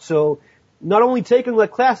not. So not only taking the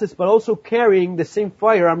classes, but also carrying the same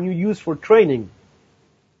firearm you use for training.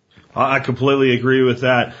 I completely agree with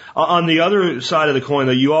that. On the other side of the coin,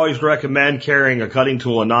 though, you always recommend carrying a cutting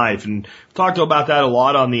tool, a knife, and I've talked about that a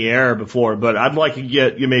lot on the air before, but I'd like to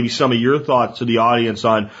get maybe some of your thoughts to the audience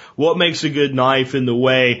on what makes a good knife in the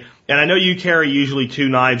way. And I know you carry usually 2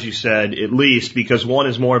 knives, you said, at least, because one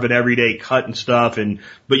is more of an everyday cut and stuff,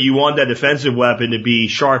 but you want that defensive weapon to be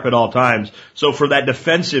sharp at all times. So for that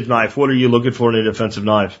defensive knife, what are you looking for in a defensive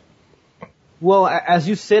knife? Well, as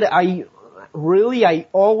you said, I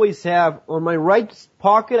always have on my right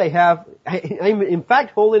pocket, I'm in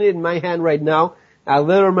fact holding it in my hand right now, a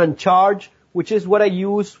Leatherman Charge, which is what I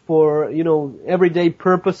use for, everyday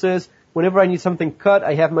purposes. Whenever I need something cut,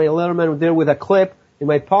 I have my Leatherman there with a clip in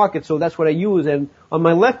my pocket, so that's what I use. And on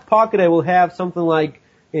my left pocket, I will have something like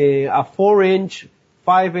a 4-inch,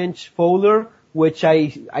 5-inch folder, which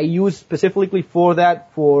I use specifically for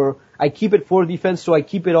that. I keep it for defense, so I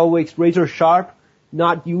keep it always razor sharp,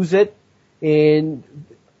 not use it. And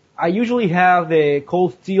I usually have the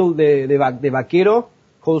Cold Steel, the Vaquero,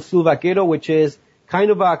 Cold Steel Vaquero, which is kind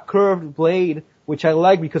of a curved blade, which I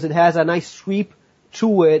like because it has a nice sweep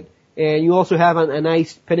to it, and you also have a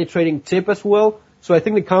nice penetrating tip as well. So I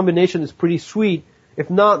think the combination is pretty sweet. If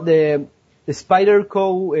not, the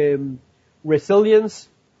Spyderco Resilience,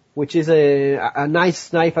 which is a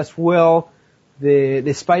nice knife as well. The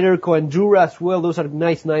Spyderco Endura as well. Those are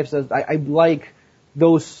nice knives. I like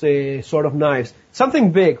those sort of knives.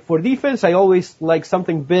 Something big. For defense, I always like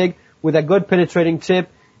something big with a good penetrating tip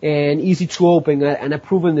and easy to open and a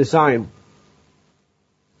proven design.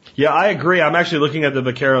 Yeah, I agree. I'm actually looking at the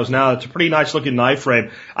Vaqueros now. It's a pretty nice looking knife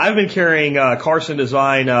frame. I've been carrying Carson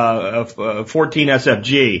Design 14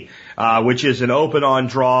 SFG, which is an open on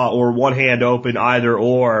draw or one hand open either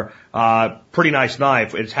or. Pretty nice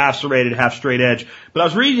knife. It's half serrated, half straight edge. But I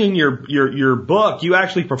was reading your book. You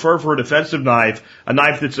actually prefer for a defensive knife, a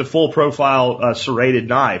knife that's a full profile serrated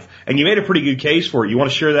knife. And you made a pretty good case for it. You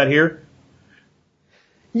want to share that here?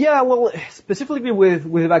 Yeah, well, specifically with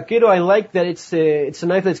vaquero, I like that it's a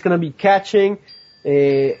knife that's going to be catching.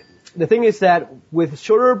 The thing is that with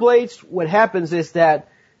shorter blades, what happens is that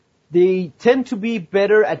they tend to be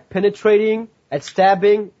better at penetrating, at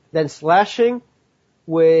stabbing than slashing.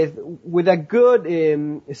 With a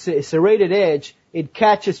good serrated edge, it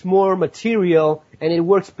catches more material and it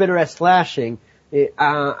works better at slashing.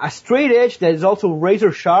 A straight edge that is also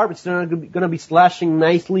razor sharp, it's not going to be slashing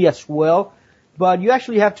nicely as well. But you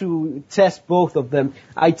actually have to test both of them.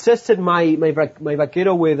 I tested my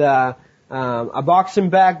vaquero with a boxing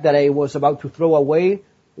bag that I was about to throw away.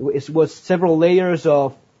 It was several layers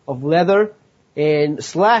of leather. And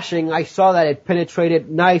slashing, I saw that it penetrated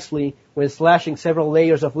nicely when slashing several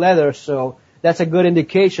layers of leather. So that's a good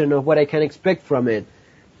indication of what I can expect from it.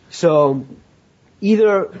 So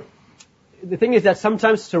the thing is that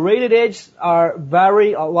sometimes serrated edges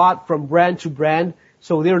vary a lot from brand to brand.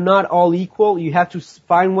 So they're not all equal. You have to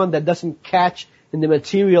find one that doesn't catch in the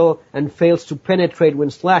material and fails to penetrate when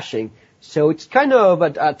slashing. So it's kind of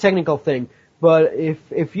a technical thing. But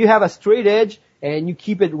if you have a straight edge and you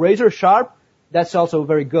keep it razor sharp, that's also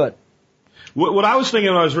very good. What I was thinking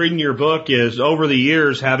when I was reading your book is over the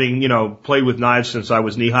years, having, played with knives since I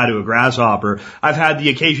was knee-high to a grasshopper, I've had the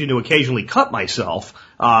occasion to occasionally cut myself,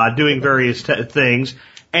 doing various things.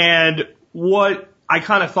 And what I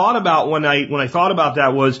kind of thought about when I thought about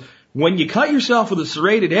that was when you cut yourself with a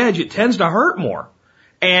serrated edge, it tends to hurt more.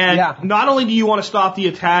 And not only do you want to stop the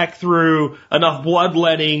attack through enough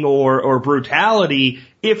bloodletting or brutality,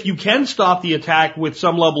 if you can stop the attack with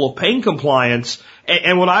some level of pain compliance,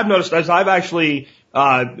 and what I've noticed is I've actually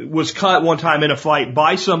was cut one time in a fight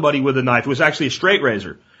by somebody with a knife. It was actually a straight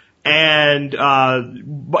razor. And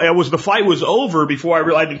the fight was over before I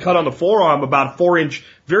realized I'd been cut on the forearm, about a 4-inch,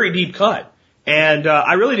 very deep cut. And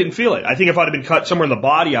I really didn't feel it. I think if I'd have been cut somewhere in the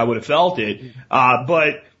body, I would have felt it.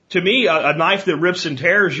 But to me, a knife that rips and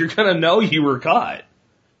tears, you're going to know you were cut.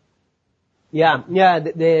 Yeah.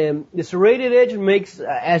 The serrated edge makes,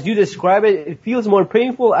 as you describe it, it feels more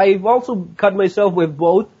painful. I've also cut myself with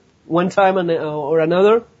both, one time or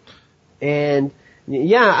another. And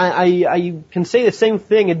I can say the same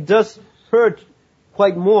thing. It does hurt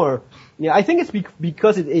quite more. Yeah, I think it's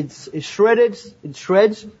because it shreds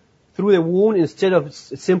through the wound instead of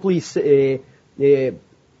simply separating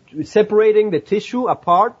the tissue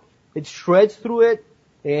apart. It shreds through it,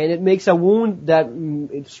 and it makes a wound that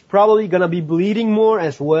it's probably going to be bleeding more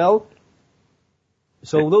as well.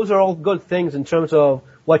 So those are all good things in terms of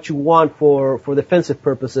what you want for defensive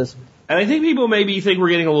purposes. And I think people maybe think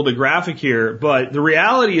we're getting a little bit graphic here, but the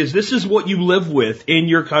reality is this is what you live with in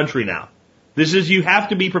your country now. You have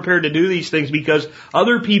to be prepared to do these things because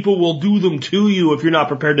other people will do them to you if you're not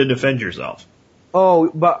prepared to defend yourself. Oh,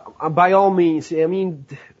 but by all means, I mean,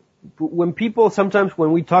 when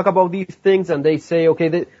we talk about these things and they say, okay,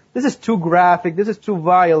 this is too graphic, this is too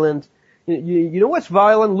violent. You know what's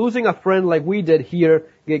violent? Losing a friend like we did here,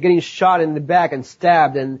 getting shot in the back and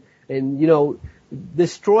stabbed and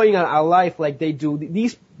destroying a life like they do.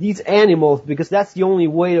 These animals, because that's the only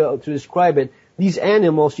way to describe it. These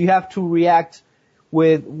animals, you have to react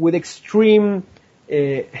with extreme,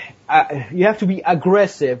 you have to be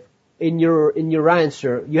aggressive in your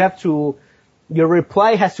answer. Your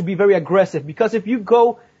reply has to be very aggressive, because if you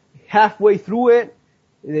go halfway through it,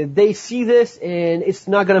 they see this and it's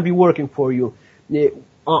not going to be working for you.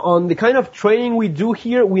 On the kind of training we do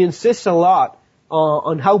here, we insist a lot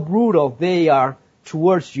on how brutal they are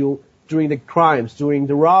towards you during the crimes, during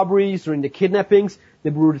the robberies, during the kidnappings,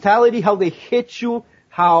 the brutality, how they hit you,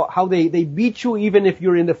 how they beat you even if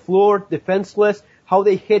you're in the floor defenseless, how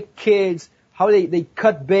they hit kids, how they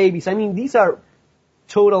cut babies. I mean, these are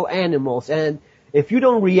total animals, and if you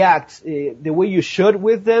don't react the way you should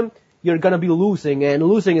with them, you're going to be losing, and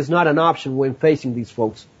losing is not an option when facing these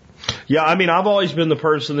folks. Yeah, I mean, I've always been the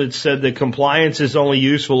person that said that compliance is only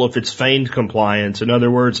useful if it's feigned compliance. In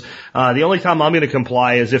other words, the only time I'm going to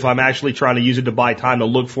comply is if I'm actually trying to use it to buy time to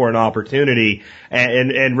look for an opportunity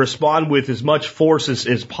and respond with as much force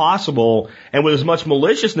as possible and with as much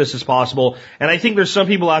maliciousness as possible. And I think there's some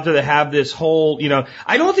people out there that have this whole,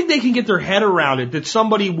 I don't think they can get their head around it that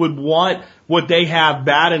somebody would want what they have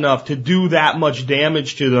bad enough to do that much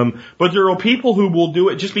damage to them. But there are people who will do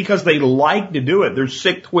it just because they like to do it. They're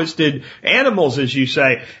sick, twisted animals, as you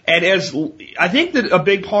say. And I think that a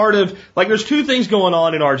big part of, there's two things going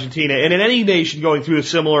on in Argentina and in any nation going through a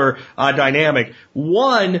similar dynamic.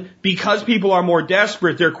 One, because people are more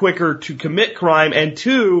desperate, they're quicker to commit crime. And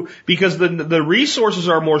two, because the resources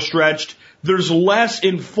are more stretched, there's less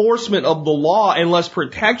enforcement of the law and less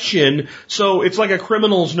protection. So it's like a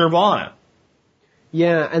criminal's nirvana.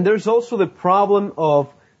 Yeah, and there's also the problem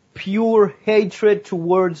of pure hatred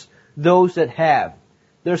towards those that have.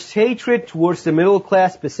 There's hatred towards the middle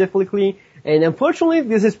class specifically, and unfortunately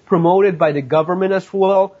this is promoted by the government as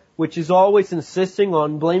well, which is always insisting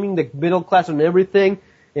on blaming the middle class on everything,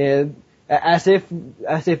 as if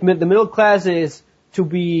the middle class is to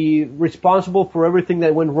be responsible for everything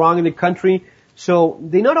that went wrong in the country. So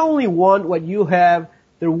they not only want what you have,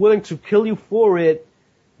 they're willing to kill you for it,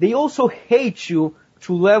 they also hate you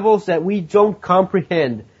to levels that we don't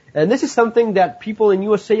comprehend. And this is something that people in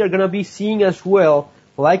USA are going to be seeing as well.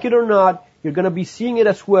 Like it or not, you're going to be seeing it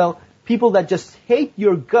as well. People that just hate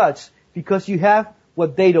your guts because you have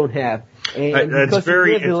what they don't have. And that's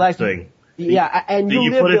very interesting. And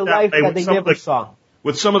you live the life that they never saw.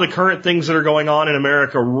 With some of the current things that are going on in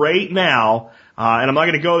America right now, and I'm not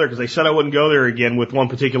going to go there because they said I wouldn't go there again with one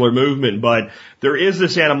particular movement, but there is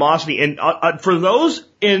this animosity. And for those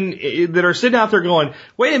that are sitting out there going,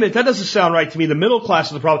 wait a minute, that doesn't sound right to me. The middle class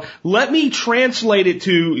is the problem. Let me translate it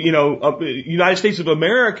to, United States of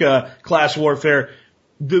America class warfare.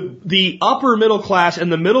 The upper middle class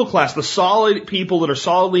and the middle class, the solid people that are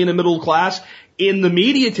solidly in the middle class, in the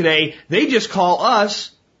media today, they just call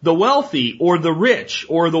us the wealthy or the rich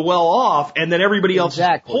or the well-off, and then everybody else is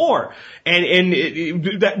poor.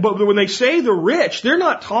 But when they say the rich, they're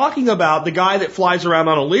not talking about the guy that flies around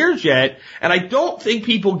on a Learjet. And I don't think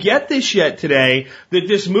people get this yet today, that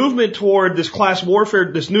this movement toward this class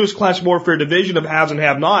warfare, this newest class warfare division of haves and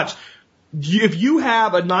have-nots, if you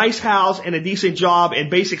have a nice house and a decent job and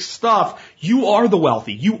basic stuff, you are the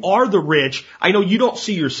wealthy. You are the rich. I know you don't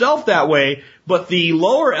see yourself that way, but the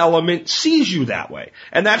lower element sees you that way.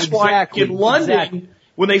 And that's why in London,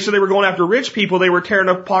 when they said they were going after rich people, they were tearing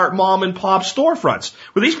apart mom and pop storefronts.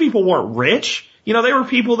 But these people weren't rich. They were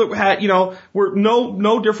people that had, were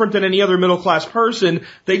no different than any other middle class person.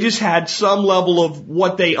 They just had some level of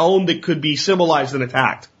what they owned that could be symbolized and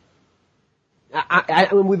attacked.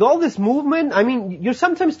 With all this movement, you're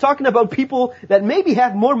sometimes talking about people that maybe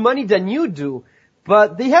have more money than you do,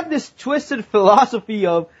 but they have this twisted philosophy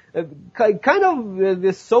of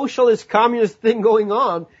this socialist communist thing going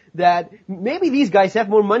on, that maybe these guys have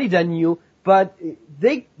more money than you, but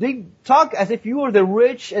they talk as if you are the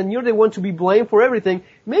rich and you're the one to be blamed for everything.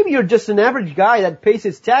 Maybe you're just an average guy that pays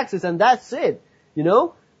his taxes and that's it,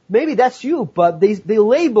 Maybe that's you, but they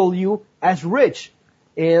label you as rich.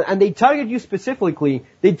 And they target you specifically.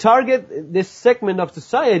 They target this segment of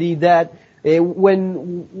society that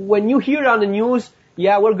when you hear on the news,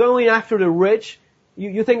 we're going after the rich,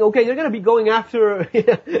 you think, okay, they're going to be going after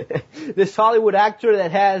this Hollywood actor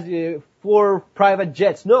that has 4 private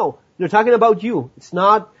jets. No, they're talking about you. It's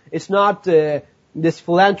not this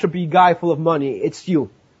philanthropy guy full of money. It's you.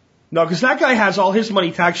 No, because that guy has all his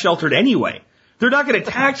money tax sheltered anyway. They're not going to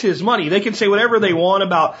tax his money. They can say whatever they want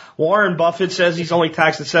about Warren Buffett says he's only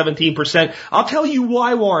taxed at 17%. I'll tell you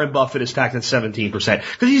why Warren Buffett is taxed at 17%.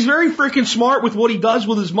 Because he's very freaking smart with what he does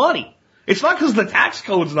with his money. It's not because the tax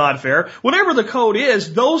code's not fair. Whatever the code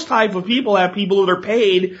is, those type of people have people that are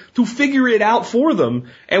paid to figure it out for them.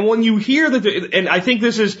 And when you hear that, and I think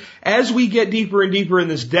this is, as we get deeper and deeper in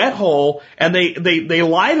this debt hole, and they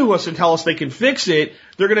lie to us and tell us they can fix it,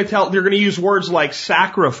 they're going to use words like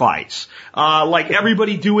sacrifice, like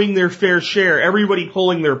everybody doing their fair share, everybody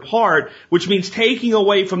pulling their part, which means taking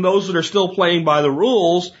away from those that are still playing by the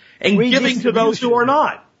rules and giving to those who are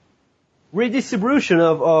not. Redistribution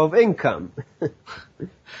of income.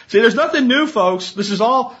 See, there's nothing new, folks. This is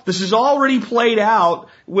already played out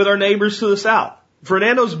with our neighbors to the south.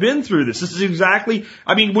 Fernando's been through this. This is exactly,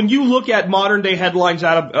 when you look at modern day headlines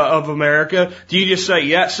out of America, do you just say,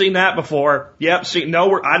 yeah, seen that before? Yep,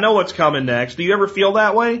 I know what's coming next. Do you ever feel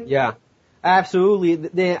that way? Yeah, absolutely.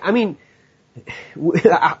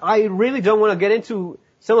 I really don't want to get into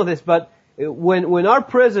some of this, but when our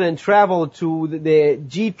president traveled to the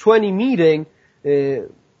G20 meeting,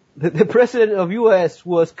 the president of U.S.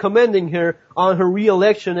 was commending her on her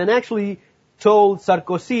re-election and actually told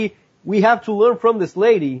Sarkozy, we have to learn from this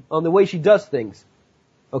lady on the way she does things.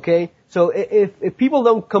 Okay? So if people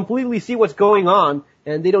don't completely see what's going on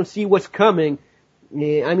and they don't see what's coming,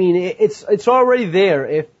 it's already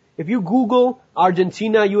there. If you Google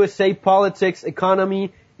Argentina, USA, politics,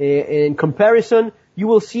 economy, in comparison, you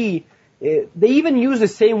will see they even use the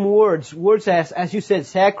same words as you said,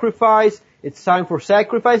 sacrifice. It's time for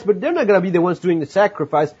sacrifice, but they're not going to be the ones doing the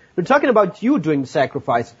sacrifice. They're talking about you doing the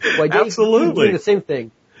sacrifice. Why they doing the same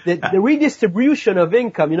thing. The redistribution of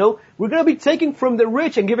income, we're going to be taking from the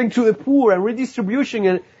rich and giving to the poor and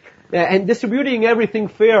redistributing and distributing everything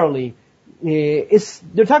fairly.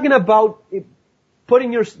 They're talking about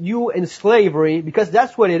putting you in slavery, because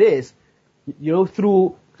that's what it is.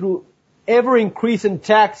 Through ever increasing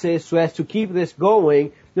taxes so as to keep this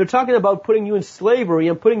going. They're talking about putting you in slavery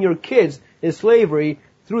and putting your kids in slavery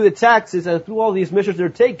through the taxes and through all these measures they're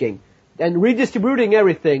taking, and redistributing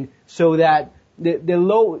everything so that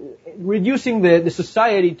reducing the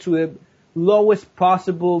society to the lowest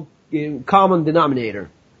possible common denominator.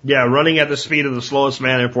 Yeah, running at the speed of the slowest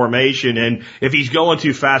man in formation, and if he's going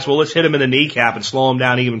too fast, well, let's hit him in the kneecap and slow him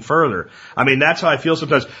down even further. I mean, that's how I feel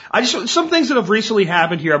sometimes. Some things that have recently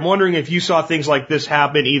happened here, I'm wondering if you saw things like this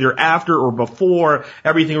happen either after or before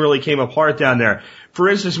everything really came apart down there. For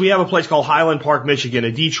instance, we have a place called Highland Park, Michigan,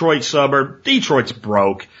 a Detroit suburb. Detroit's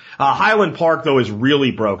broke. Highland Park, though, is really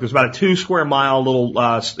broke. It's about a 2 square mile little,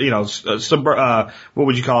 what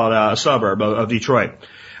would you call it, a suburb of Detroit.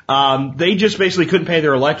 They just basically couldn't pay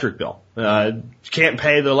their electric bill. Can't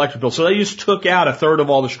pay the electric bill. So they just took out a third of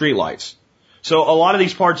all the streetlights. So a lot of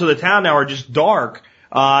these parts of the town now are just dark,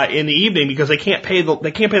 in the evening because they can't pay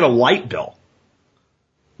the light bill.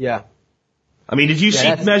 Yeah. I mean, did you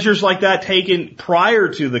see measures like that taken prior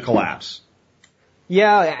to the collapse?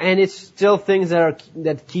 Yeah, and it's still things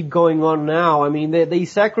that keep going on now. I mean, they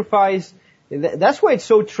sacrifice. That's why it's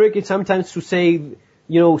so tricky sometimes to say,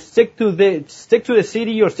 stick to the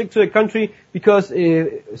city or stick to the country, because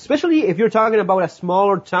especially if you're talking about a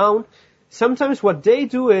smaller town, sometimes what they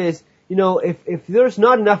do is, if there's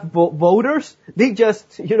not enough voters, they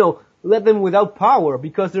just, let them without power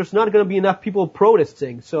because there's not going to be enough people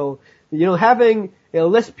protesting. So, having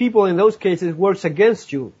less people in those cases works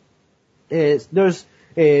against you. There's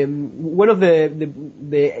one of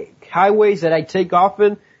the highways that I take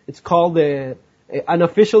often. It's called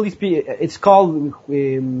unofficially it's called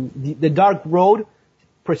the dark road,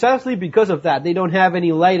 precisely because of that. They don't have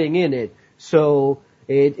any lighting in it, so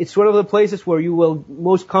it's one of the places where you will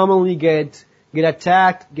most commonly get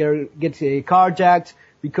attacked, get carjacked,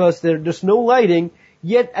 because there's no lighting.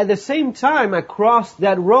 Yet at the same time, across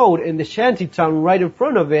that road in the shanty town right in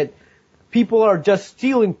front of it, people are just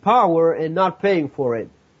stealing power and not paying for it.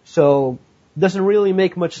 So doesn't really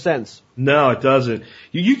make much sense. No, it doesn't.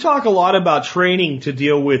 You talk a lot about training to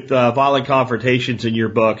deal with violent confrontations in your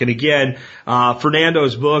book. And again,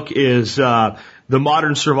 Fernando's book is The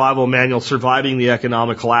Modern Survival Manual, Surviving the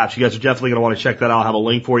Economic Collapse. You guys are definitely going to want to check that out. I'll have a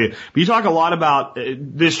link for you. But you talk a lot about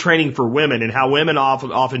this training for women and how women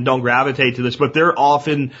often don't gravitate to this, but they're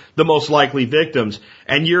often the most likely victims.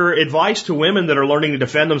 And your advice to women that are learning to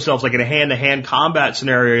defend themselves, like in a hand-to-hand combat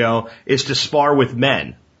scenario, is to spar with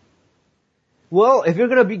men. Well, if you're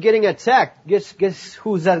going to be getting attacked, guess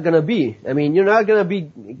who's that going to be? I mean, you're not going to be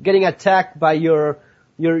getting attacked by your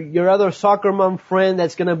other soccer mom friend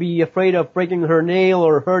that's going to be afraid of breaking her nail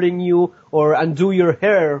or hurting you or undo your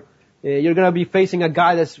hair. You're going to be facing a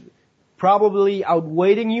guy that's probably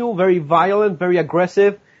outweighing you, very violent, very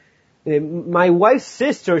aggressive. My wife's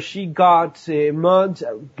sister, she got mugged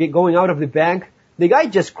going out of the bank. The guy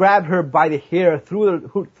just grabbed her by the hair,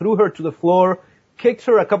 threw her to the floor, kicked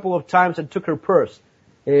her a couple of times, and took her purse.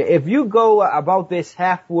 If you go about this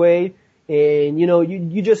halfway, and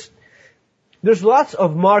you just, there's lots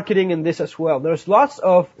of marketing in this as well. There's lots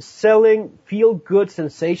of selling feel-good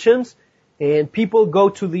sensations, and people go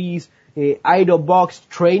to these idle box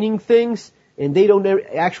training things, and they don't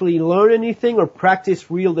actually learn anything or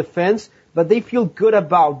practice real defense, but they feel good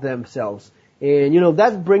about themselves. And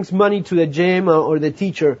that brings money to the gym or the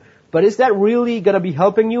teacher. But is that really going to be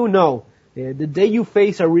helping you? No. The day you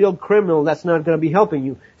face a real criminal, that's not going to be helping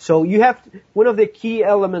you. So one of the key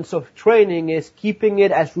elements of training is keeping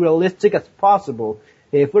it as realistic as possible.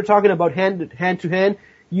 If we're talking about hand to hand,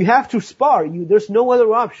 you have to spar. There's no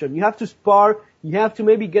other option. You have to spar. You have to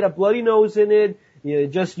maybe get a bloody nose in it.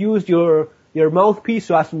 Just use your mouthpiece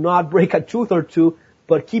so as to not break a tooth or two,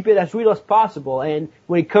 but keep it as real as possible. And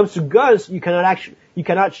when it comes to guns, you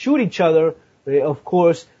cannot shoot each other, of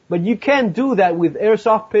course. But you can do that with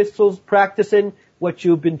airsoft pistols, practicing what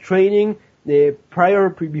you've been training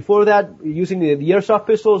before that, using the airsoft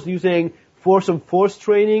pistols, using force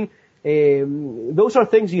training. Those are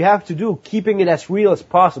things you have to do, keeping it as real as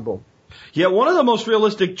possible. Yeah, one of the most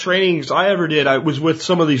realistic trainings I ever did, I was with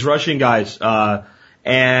some of these Russian guys,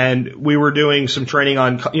 and we were doing some training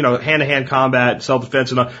on, hand-to-hand combat,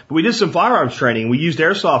 self-defense, but we did some firearms training. We used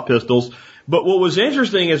airsoft pistols. But what was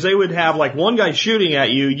interesting is they would have like one guy shooting at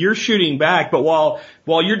you, you're shooting back, but while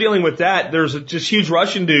you're dealing with that, there's this huge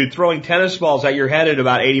Russian dude throwing tennis balls at your head at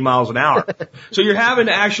about 80 miles an hour. So you're having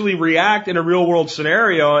to actually react in a real world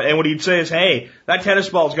scenario, and what he'd say is, hey, that tennis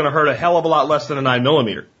ball is going to hurt a hell of a lot less than a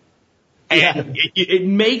 9mm. And it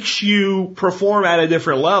makes you perform at a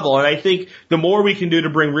different level. And I think the more we can do to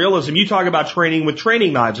bring realism, you talk about training with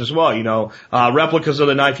training knives as well, replicas of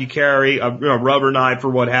the knife you carry, a rubber knife or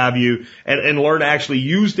what have you, and learn to actually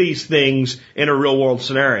use these things in a real world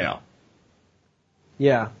scenario.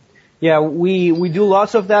 Yeah. Yeah, we do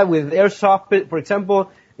lots of that with airsoft. For example,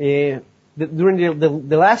 during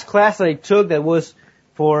the last class that I took that was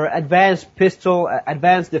for advanced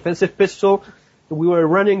defensive pistol, we were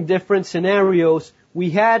running different scenarios. We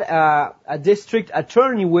had a district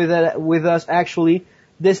attorney with us actually.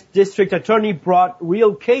 This district attorney brought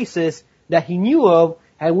real cases that he knew of,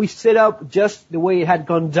 and we set up just the way it had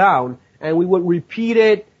gone down. And we would repeat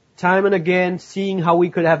it time and again, seeing how we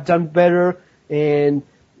could have done better, and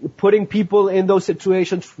putting people in those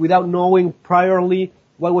situations without knowing priorly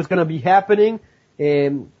what was going to be happening.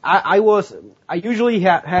 And I usually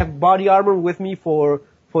have body armor with me for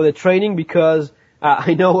the training because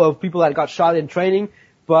I know of people that got shot in training.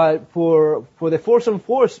 But for the force on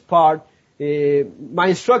force part, my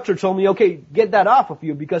instructor told me, okay, get that off of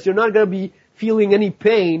you because you're not going to be feeling any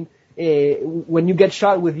pain when you get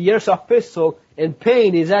shot with the airsoft pistol, and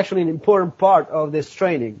pain is actually an important part of this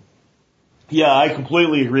training. Yeah, I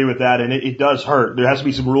completely agree with that, and it does hurt. There has to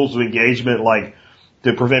be some rules of engagement, like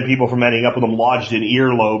to prevent people from ending up with them lodged in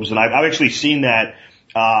earlobes, and I've actually seen that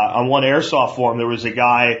on one airsoft forum. There was a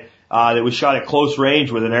guy that was shot at close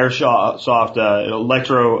range with an airsoft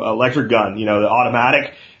electric gun, the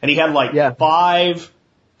automatic, and he had 5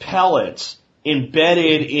 pellets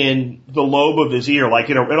embedded in the lobe of his ear,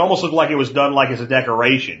 it almost looked like it was done as a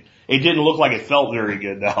decoration. It didn't look like it felt very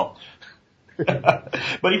good though.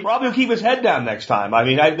 But he probably will keep his head down next time. I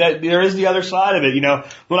mean, there is the other side of it.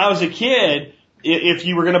 When I was a kid, if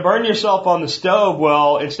you were going to burn yourself on the stove,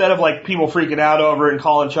 well, instead of people freaking out over it and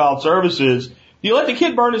calling child services, you let the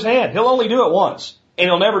kid burn his hand. He'll only do it once, and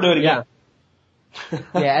he'll never do it again.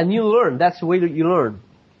 Yeah, and you learn. That's the way that you learn.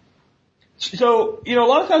 So, a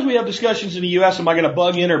lot of times we have discussions in the U.S., am I going to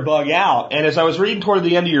bug in or bug out? And as I was reading toward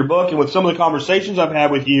the end of your book and with some of the conversations I've had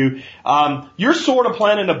with you, you're sort of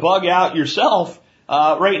planning to bug out yourself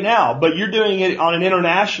right now, but you're doing it on an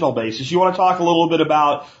international basis. You want to talk a little bit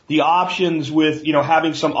about the options with,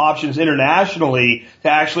 having some options internationally to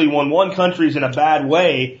actually, when one country's in a bad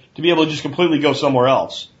way, to be able to just completely go somewhere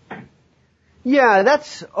else. Yeah,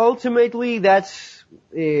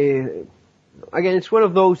 again, it's one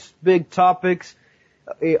of those big topics.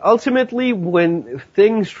 Ultimately, when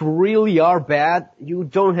things really are bad, you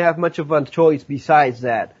don't have much of a choice besides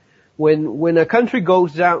that. When a country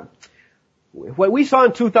goes down, what we saw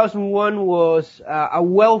in 2001 was a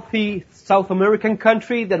wealthy South American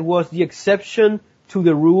country that was the exception to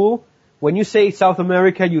the rule. When you say South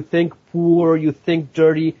America, you think poor, you think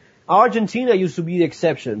dirty. Argentina used to be the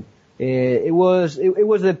exception. It was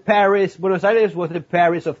the Paris, Buenos Aires was the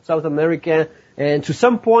Paris of South America, and to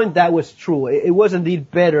some point that was true. It was indeed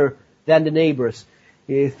better than the neighbors.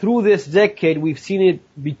 Through this decade, we've seen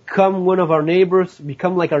it become one of our neighbors,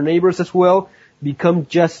 become like our neighbors as well, become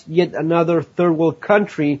just yet another third world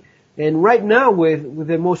country. And right now, with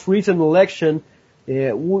the most recent election,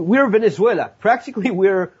 we're Venezuela. Practically,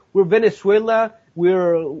 we're Venezuela.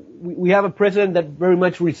 We have a president that very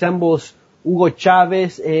much resembles Hugo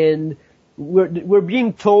Chavez, and we're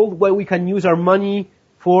being told what we can use our money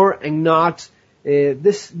for and not.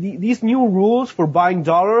 These new rules for buying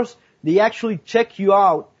dollars, they actually check you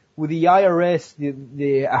out with the IRS,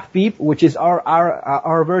 the AFIP, which is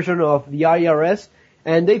our version of the IRS,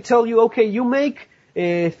 and they tell you, okay, you make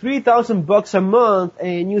 $3,000 a month,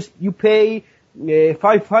 and you pay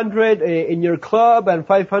 $500 in your club and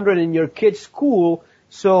 $500 in your kid's school,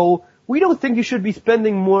 so we don't think you should be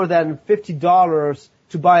spending more than $50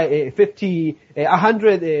 to buy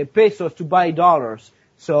 100 pesos to buy dollars.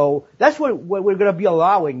 So that's what we're going to be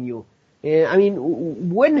allowing you. I mean,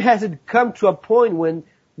 when has it come to a point when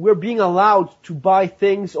we're being allowed to buy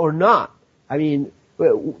things or not? I mean,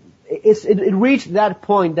 it reached that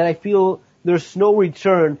point that I feel there's no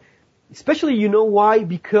return. Especially, you know why?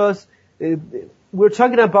 Because we're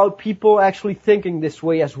talking about people actually thinking this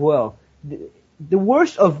way as well. The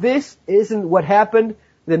worst of this isn't what happened,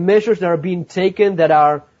 the measures that are being taken that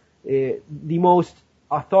are the most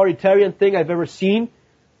authoritarian thing I've ever seen.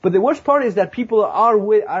 But the worst part is that people are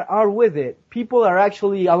with it. People are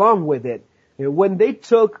actually along with it. When they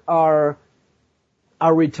took our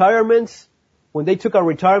retirements, and they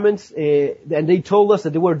told us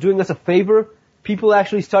that they were doing us a favor, people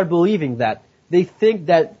actually start believing that. They think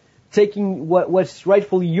that taking what's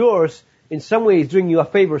rightfully yours in some way is doing you a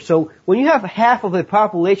favor. So when you have half of the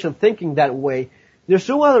population thinking that way, there's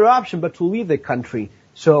no other option but to leave the country.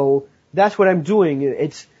 So that's what I'm doing.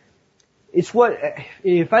 it's what,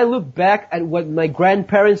 if I look back at what my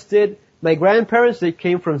grandparents did, they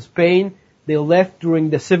came from Spain, they left during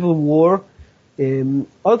the Civil War.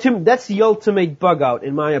 That's the ultimate bug out,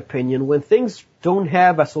 in my opinion, when things don't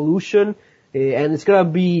have a solution, and it's gonna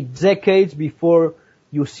be decades before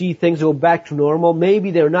you see things go back to normal.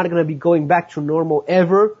 Maybe they're not gonna be going back to normal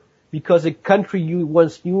ever, because the country you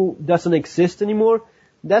once knew doesn't exist anymore.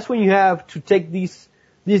 That's when you have to take these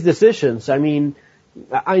decisions. I mean,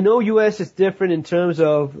 I know U.S. is different in terms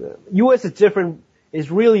of, U.S. is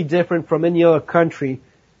really different from any other country.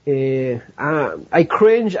 I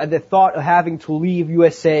cringe at the thought of having to leave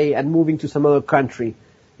USA and moving to some other country.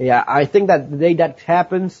 Yeah, I think that the day that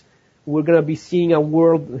happens, we're gonna be seeing a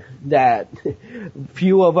world that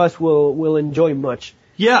few of us will enjoy much.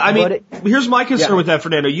 Yeah, I mean, here's my concern with that,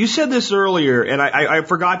 Fernando. You said this earlier, and I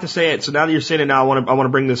forgot to say it, so now that you're saying it now, I want to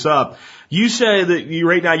bring this up. You say that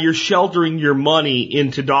right now you're sheltering your money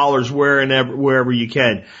into dollars wherever you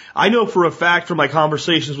can. I know for a fact from my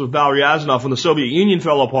conversations with Valery Azanov when the Soviet Union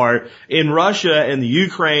fell apart, in Russia and the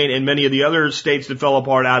Ukraine and many of the other states that fell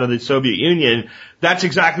apart out of the Soviet Union, that's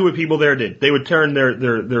exactly what people there did. They would turn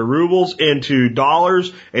their rubles into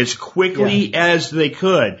dollars as quickly as they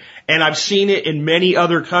could. And I've seen it in many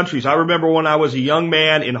other countries. I remember when I was a young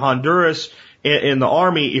man in Honduras in the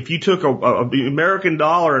army, if you took a American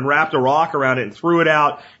dollar and wrapped a rock around it and threw it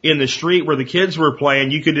out in the street where the kids were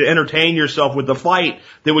playing, you could entertain yourself with the fight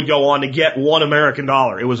that would go on to get $1 American.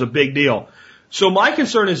 It was a big deal. So my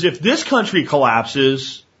concern is if this country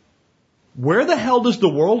collapses, where the hell does the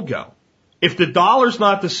world go? If the dollar's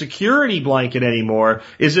not the security blanket anymore,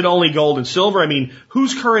 is it only gold and silver? I mean,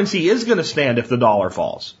 whose currency is going to stand if the dollar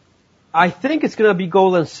falls? I think it's going to be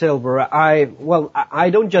gold and silver. I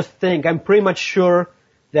don't just think. I'm pretty much sure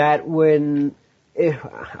that I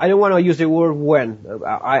don't want to use the word when.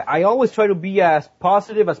 I always try to be as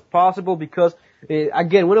positive as possible because,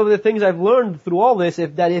 again, one of the things I've learned through all this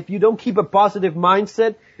is that if you don't keep a positive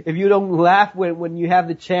mindset, if you don't laugh when you have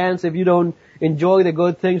the chance, if you don't enjoy the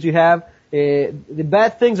good things you have, the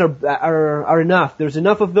bad things are enough. There's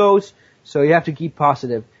enough of those, so you have to keep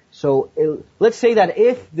positive. So let's say that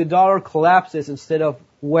if the dollar collapses instead of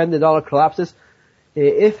when the dollar collapses,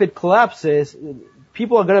 if it collapses,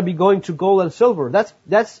 people are going to be going to gold and silver.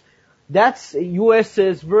 That's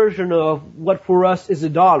US's version of what for us is a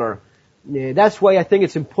dollar. That's why I think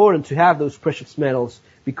it's important to have those precious metals,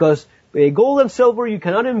 because gold and silver you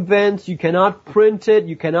cannot invent, you cannot print it,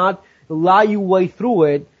 you cannot lie your way through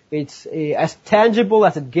it. It's as tangible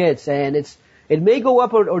as it gets, and it may go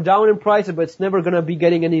up or down in price, but it's never going to be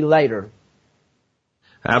getting any lighter.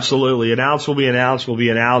 Absolutely. An ounce will be an ounce will be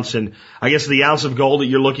an ounce. And I guess the ounce of gold that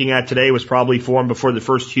you're looking at today was probably formed before the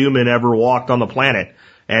first human ever walked on the planet.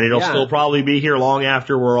 And it'll still probably be here long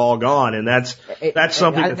after we're all gone. And that's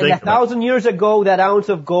something to think about. 1,000 years ago, that ounce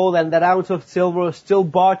of gold and that ounce of silver still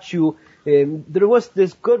bought you. There was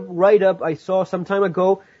this good write-up I saw some time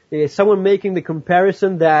ago, someone making the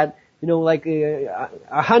comparison that, like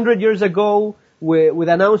 100 years ago, with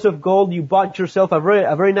an ounce of gold, you bought yourself a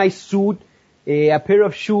very nice suit, a pair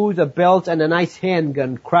of shoes, a belt, and a nice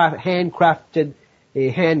handgun, handcrafted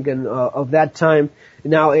handgun of that time.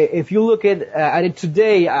 Now, if you look at it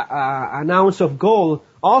today, an ounce of gold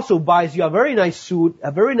also buys you a very nice suit,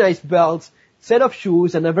 a very nice belt, set of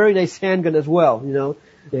shoes, and a very nice handgun as well.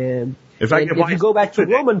 If you go back to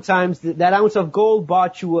Roman times, that ounce of gold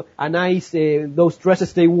bought you a nice those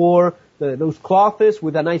dresses they wore, those clothes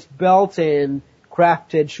with a nice belt and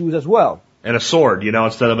crafted shoes as well. And a sword,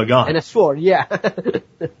 instead of a gun. And a sword, yeah.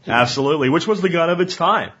 Absolutely. Which was the gun of its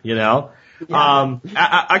time, Yeah.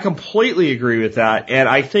 I completely agree with that. And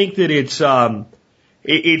I think that it's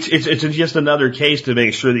just another case to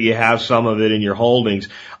make sure that you have some of it in your holdings.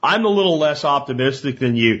 I'm a little less optimistic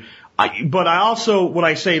than you. But I also, when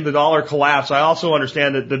I say the dollar collapsed, I also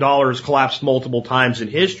understand that the dollar has collapsed multiple times in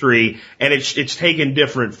history, and it's taken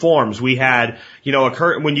different forms. We had,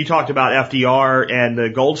 when you talked about FDR and the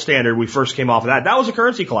gold standard, we first came off of that. That was a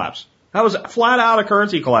currency collapse. That was flat out a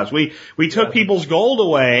currency collapse. We took people's gold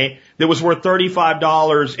away that was worth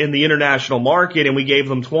 $35 in the international market, and we gave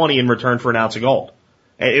them 20 in return for an ounce of gold.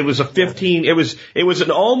 It was it was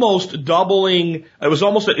an almost doubling, it was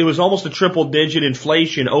almost a triple digit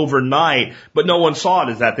inflation overnight, but no one saw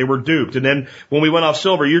it as that. They were duped. And then when we went off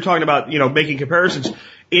silver, you're talking about, making comparisons.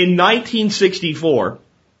 In 1964,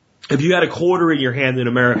 if you had a quarter in your hand in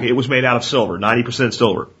America, it was made out of silver, 90%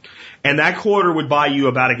 silver. And that quarter would buy you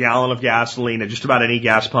about a gallon of gasoline at just about any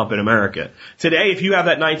gas pump in America. Today, if you have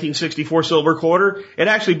that 1964 silver quarter, it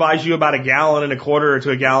actually buys you about a gallon and a quarter to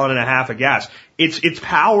a gallon and a half of gas. Its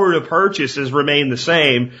power to purchase has remained the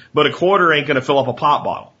same, but a quarter ain't going to fill up a pop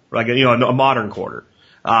bottle. like a modern quarter,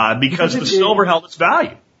 because the silver held its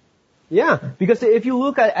value. Yeah, because if you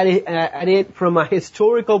look at it from a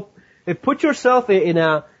historical, put yourself in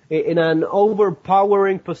an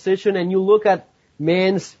overpowering position, and you look at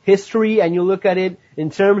man's history, and you look at it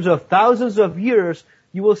in terms of thousands of years,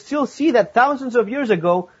 you will still see that thousands of years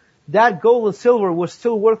ago, that gold and silver was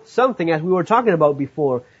still worth something, as we were talking about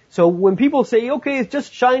before. So when people say, okay, it's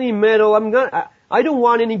just shiny metal, I don't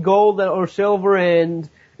want any gold or silver, and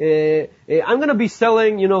I'm gonna be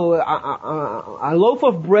selling, a loaf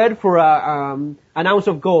of bread for an ounce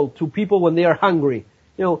of gold to people when they are hungry.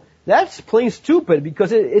 That's plain stupid,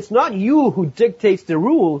 because it's not you who dictates the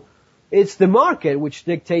rule, it's the market which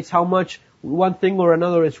dictates how much one thing or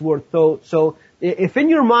another is worth. So if in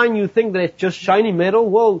your mind you think that it's just shiny metal,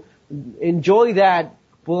 well, enjoy that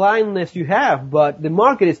blindness you have, but the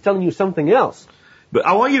market is telling you something else. But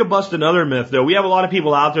I want you to bust another myth, though. We have a lot of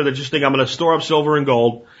people out there that just think I'm going to store up silver and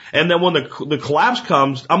gold, and then when the collapse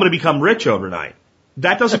comes, I'm going to become rich overnight.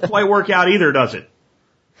 That doesn't quite work out either, does it?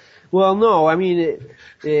 Well, no. I mean,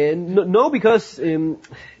 no, because the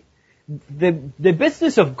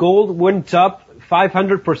business of gold went up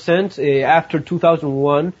 500% after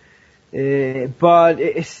 2001, but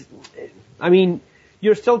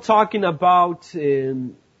you're still talking about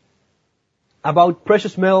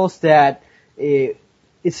precious metals that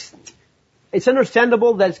it's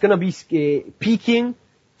understandable that it's going to be peaking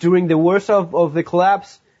during the worst of the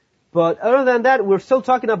collapse, but other than that, we're still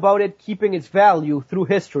talking about it keeping its value through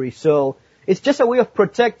history. So it's just a way of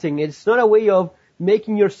protecting. It's not a way of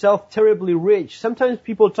making yourself terribly rich. Sometimes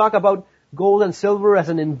people talk about gold and silver as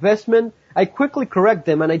an investment. I quickly correct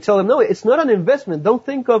them and I tell them, no, it's not an investment. Don't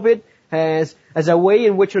think of it as a way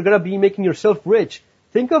in which you're going to be making yourself rich.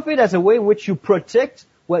 Think of it as a way in which you protect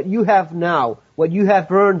what you have now, what you have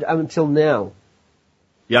earned until now.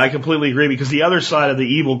 Yeah, I completely agree, because the other side of the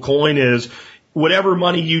evil coin is whatever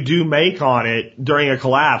money you do make on it during a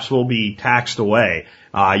collapse will be taxed away.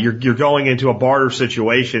 You're going into a barter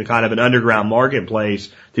situation, kind of an underground marketplace,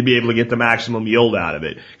 to be able to get the maximum yield out of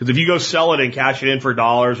it. Because if you go sell it and cash it in for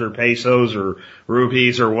dollars or pesos or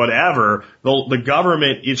rupees or whatever, the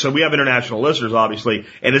government, so we have international listeners, obviously,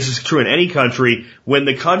 and this is true in any country, when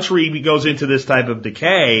the country goes into this type of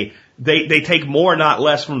decay, they take more, not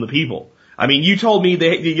less, from the people. I mean, you told me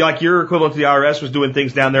like your equivalent to the IRS was doing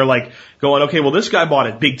things down there like going, okay, well, this guy bought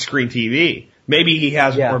a big screen TV. Maybe he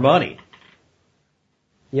has more money.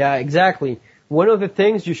 Yeah, exactly. One of the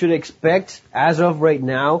things you should expect as of right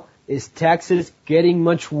now is taxes getting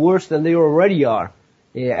much worse than they already are.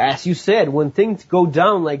 As you said, when things go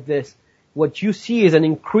down like this, what you see is an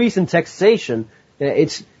increase in taxation.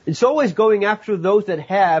 It's always going after those that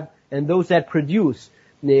have and those that produce.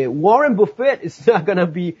 Warren Buffett is not going to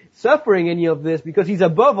be suffering any of this because he's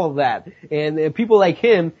above all that. And people like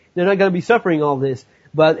him, they're not going to be suffering all this.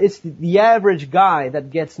 But it's the average guy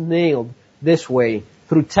that gets nailed this way,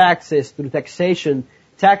 through taxes, through taxation,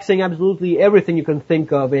 taxing absolutely everything you can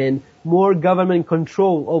think of, and more government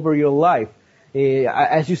control over your life.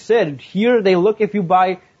 As you said, here they look if you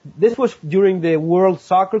buy, this was during the World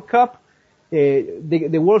Soccer Cup.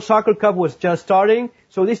 The World Soccer Cup was just starting,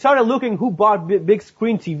 so they started looking who bought big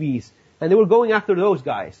screen TVs, and they were going after those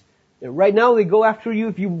guys. Right now they go after you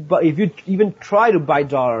if you even try to buy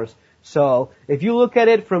dollars. So if you look at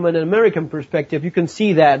it from an American perspective, you can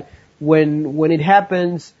see that when it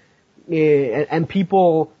happens and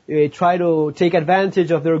people try to take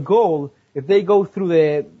advantage of their gold, if they go through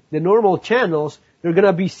the normal channels, they're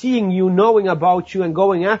gonna be seeing you, knowing about you, and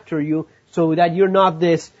going after you, so that you're not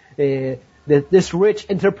this rich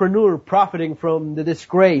entrepreneur profiting from the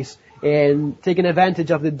disgrace and taking advantage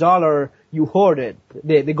of the dollar you hoarded,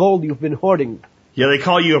 the gold you've been hoarding. Yeah, they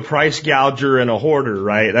call you a price gouger and a hoarder,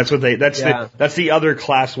 right? That's the other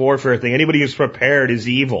class warfare thing. Anybody who's prepared is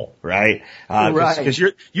evil, right? Right. Because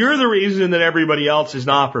you're the reason that everybody else is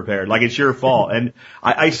not prepared. Like, it's your fault. And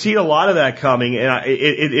I see a lot of that coming,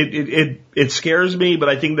 and it scares me, but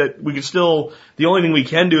I think that the only thing we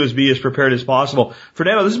can do is be as prepared as possible.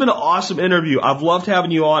 Fernando, this has been an awesome interview. I've loved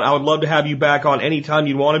having you on. I would love to have you back on anytime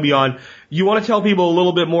you'd want to be on. You want to tell people a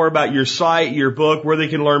little bit more about your site, your book, where they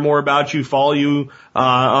can learn more about you, follow you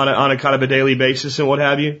on a kind of a daily basis and what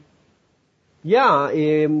have you? Yeah,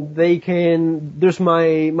 they can. There's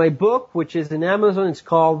my book, which is in Amazon. It's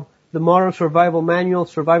called The Modern Survival Manual: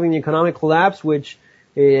 Surviving the Economic Collapse, in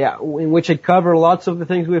which I cover lots of the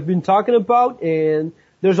things we've been talking about. And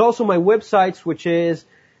there's also my websites, which is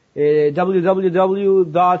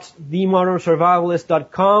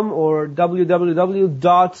www.themodernsurvivalist.com or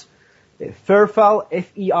www.themodernsurvivalist.com. Ferfal,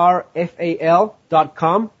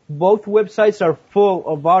 Ferfal.com. Both websites are full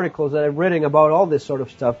of articles that I've written about all this sort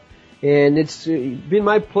of stuff. And it's been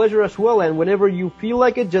my pleasure as well. And whenever you feel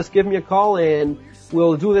like it, just give me a call and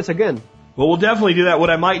we'll do this again. Well, we'll definitely do that. What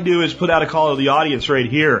I might do is put out a call to the audience right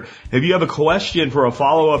here. If you have a question for a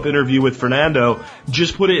follow-up interview with Fernando,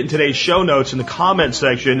 just put it in today's show notes in the comment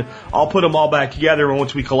section. I'll put them all back together, and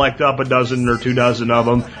once we collect up a dozen or 2 dozen of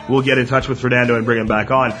them, we'll get in touch with Fernando and bring him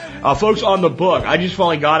back on. Folks, on the book, I just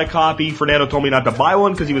finally got a copy. Fernando told me not to buy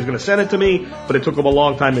one because he was going to send it to me, but it took him a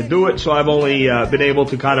long time to do it, so I've only been able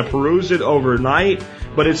to kind of peruse it overnight.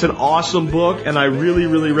 But it's an awesome book, and I really,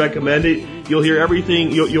 really recommend it. You'll hear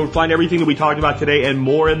everything, you'll find everything that we talked about today and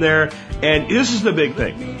more in there. And this is the big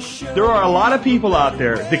thing. There are a lot of people out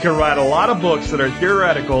there that can write a lot of books that are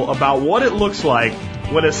theoretical about what it looks like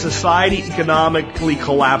when a society economically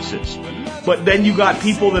collapses. But then you got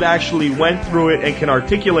people that actually went through it and can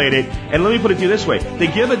articulate it. And let me put it to you this way. They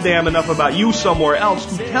give a damn enough about you somewhere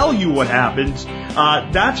else to tell you what happens.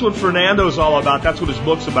 That's what Fernando's all about. That's what his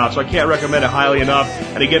book's about. So I can't recommend it highly enough.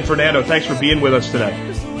 And again, Fernando, thanks for being with us today.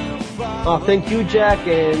 Thank you, Jack.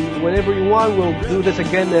 And whenever you want, we'll do this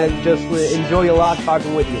again and just enjoy a lot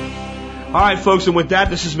talking with you. All right, folks. And with that,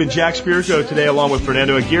 this has been Jack Spirito today along with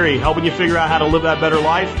Fernando Aguirre, helping you figure out how to live that better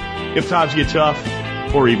life if times get tough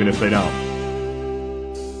or even if they don't.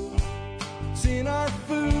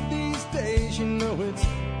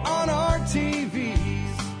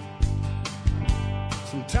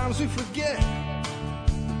 Sometimes we forget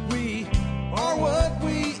we are what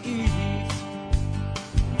we eat.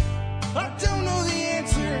 I don't know the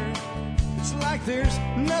answer. It's like there's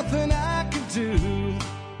nothing I can do.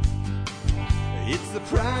 It's the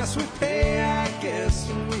price we pay, I guess,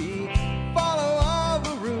 when we follow all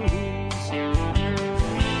the rules.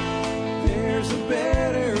 There's a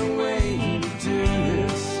better way to do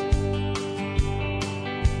this.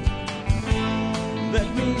 Let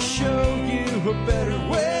me show you a better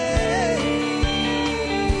way.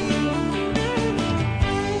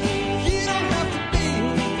 You don't have to be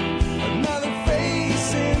another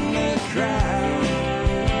face in the crowd.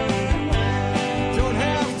 Don't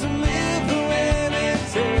have to live the way they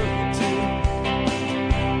tell you to.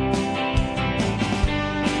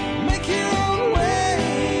 Make your own way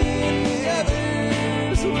and the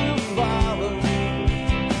others will follow.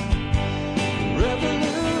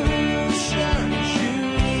 Revolution is you.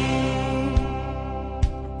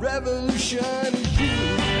 Revolution is you.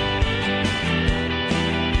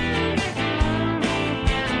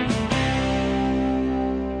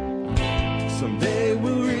 Someday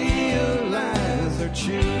we'll realize our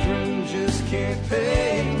children just can't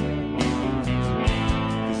pay.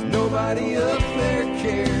 'Cause nobody up there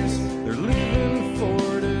cares. They're living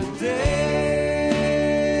for today.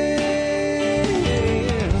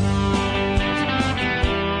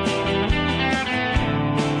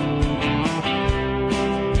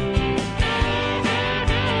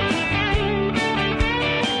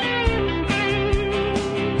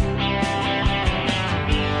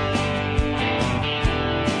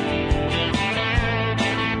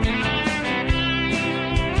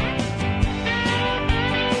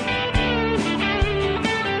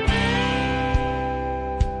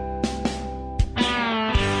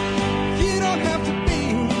 You don't have to be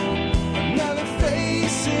another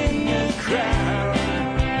face in the crowd.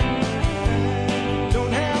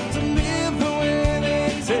 Don't have to live the way they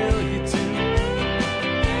tell you to.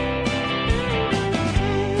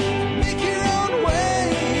 Make your own way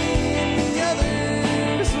and the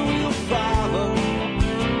others will follow.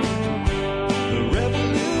 The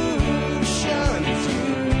revolution is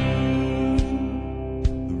you.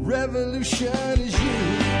 The revolution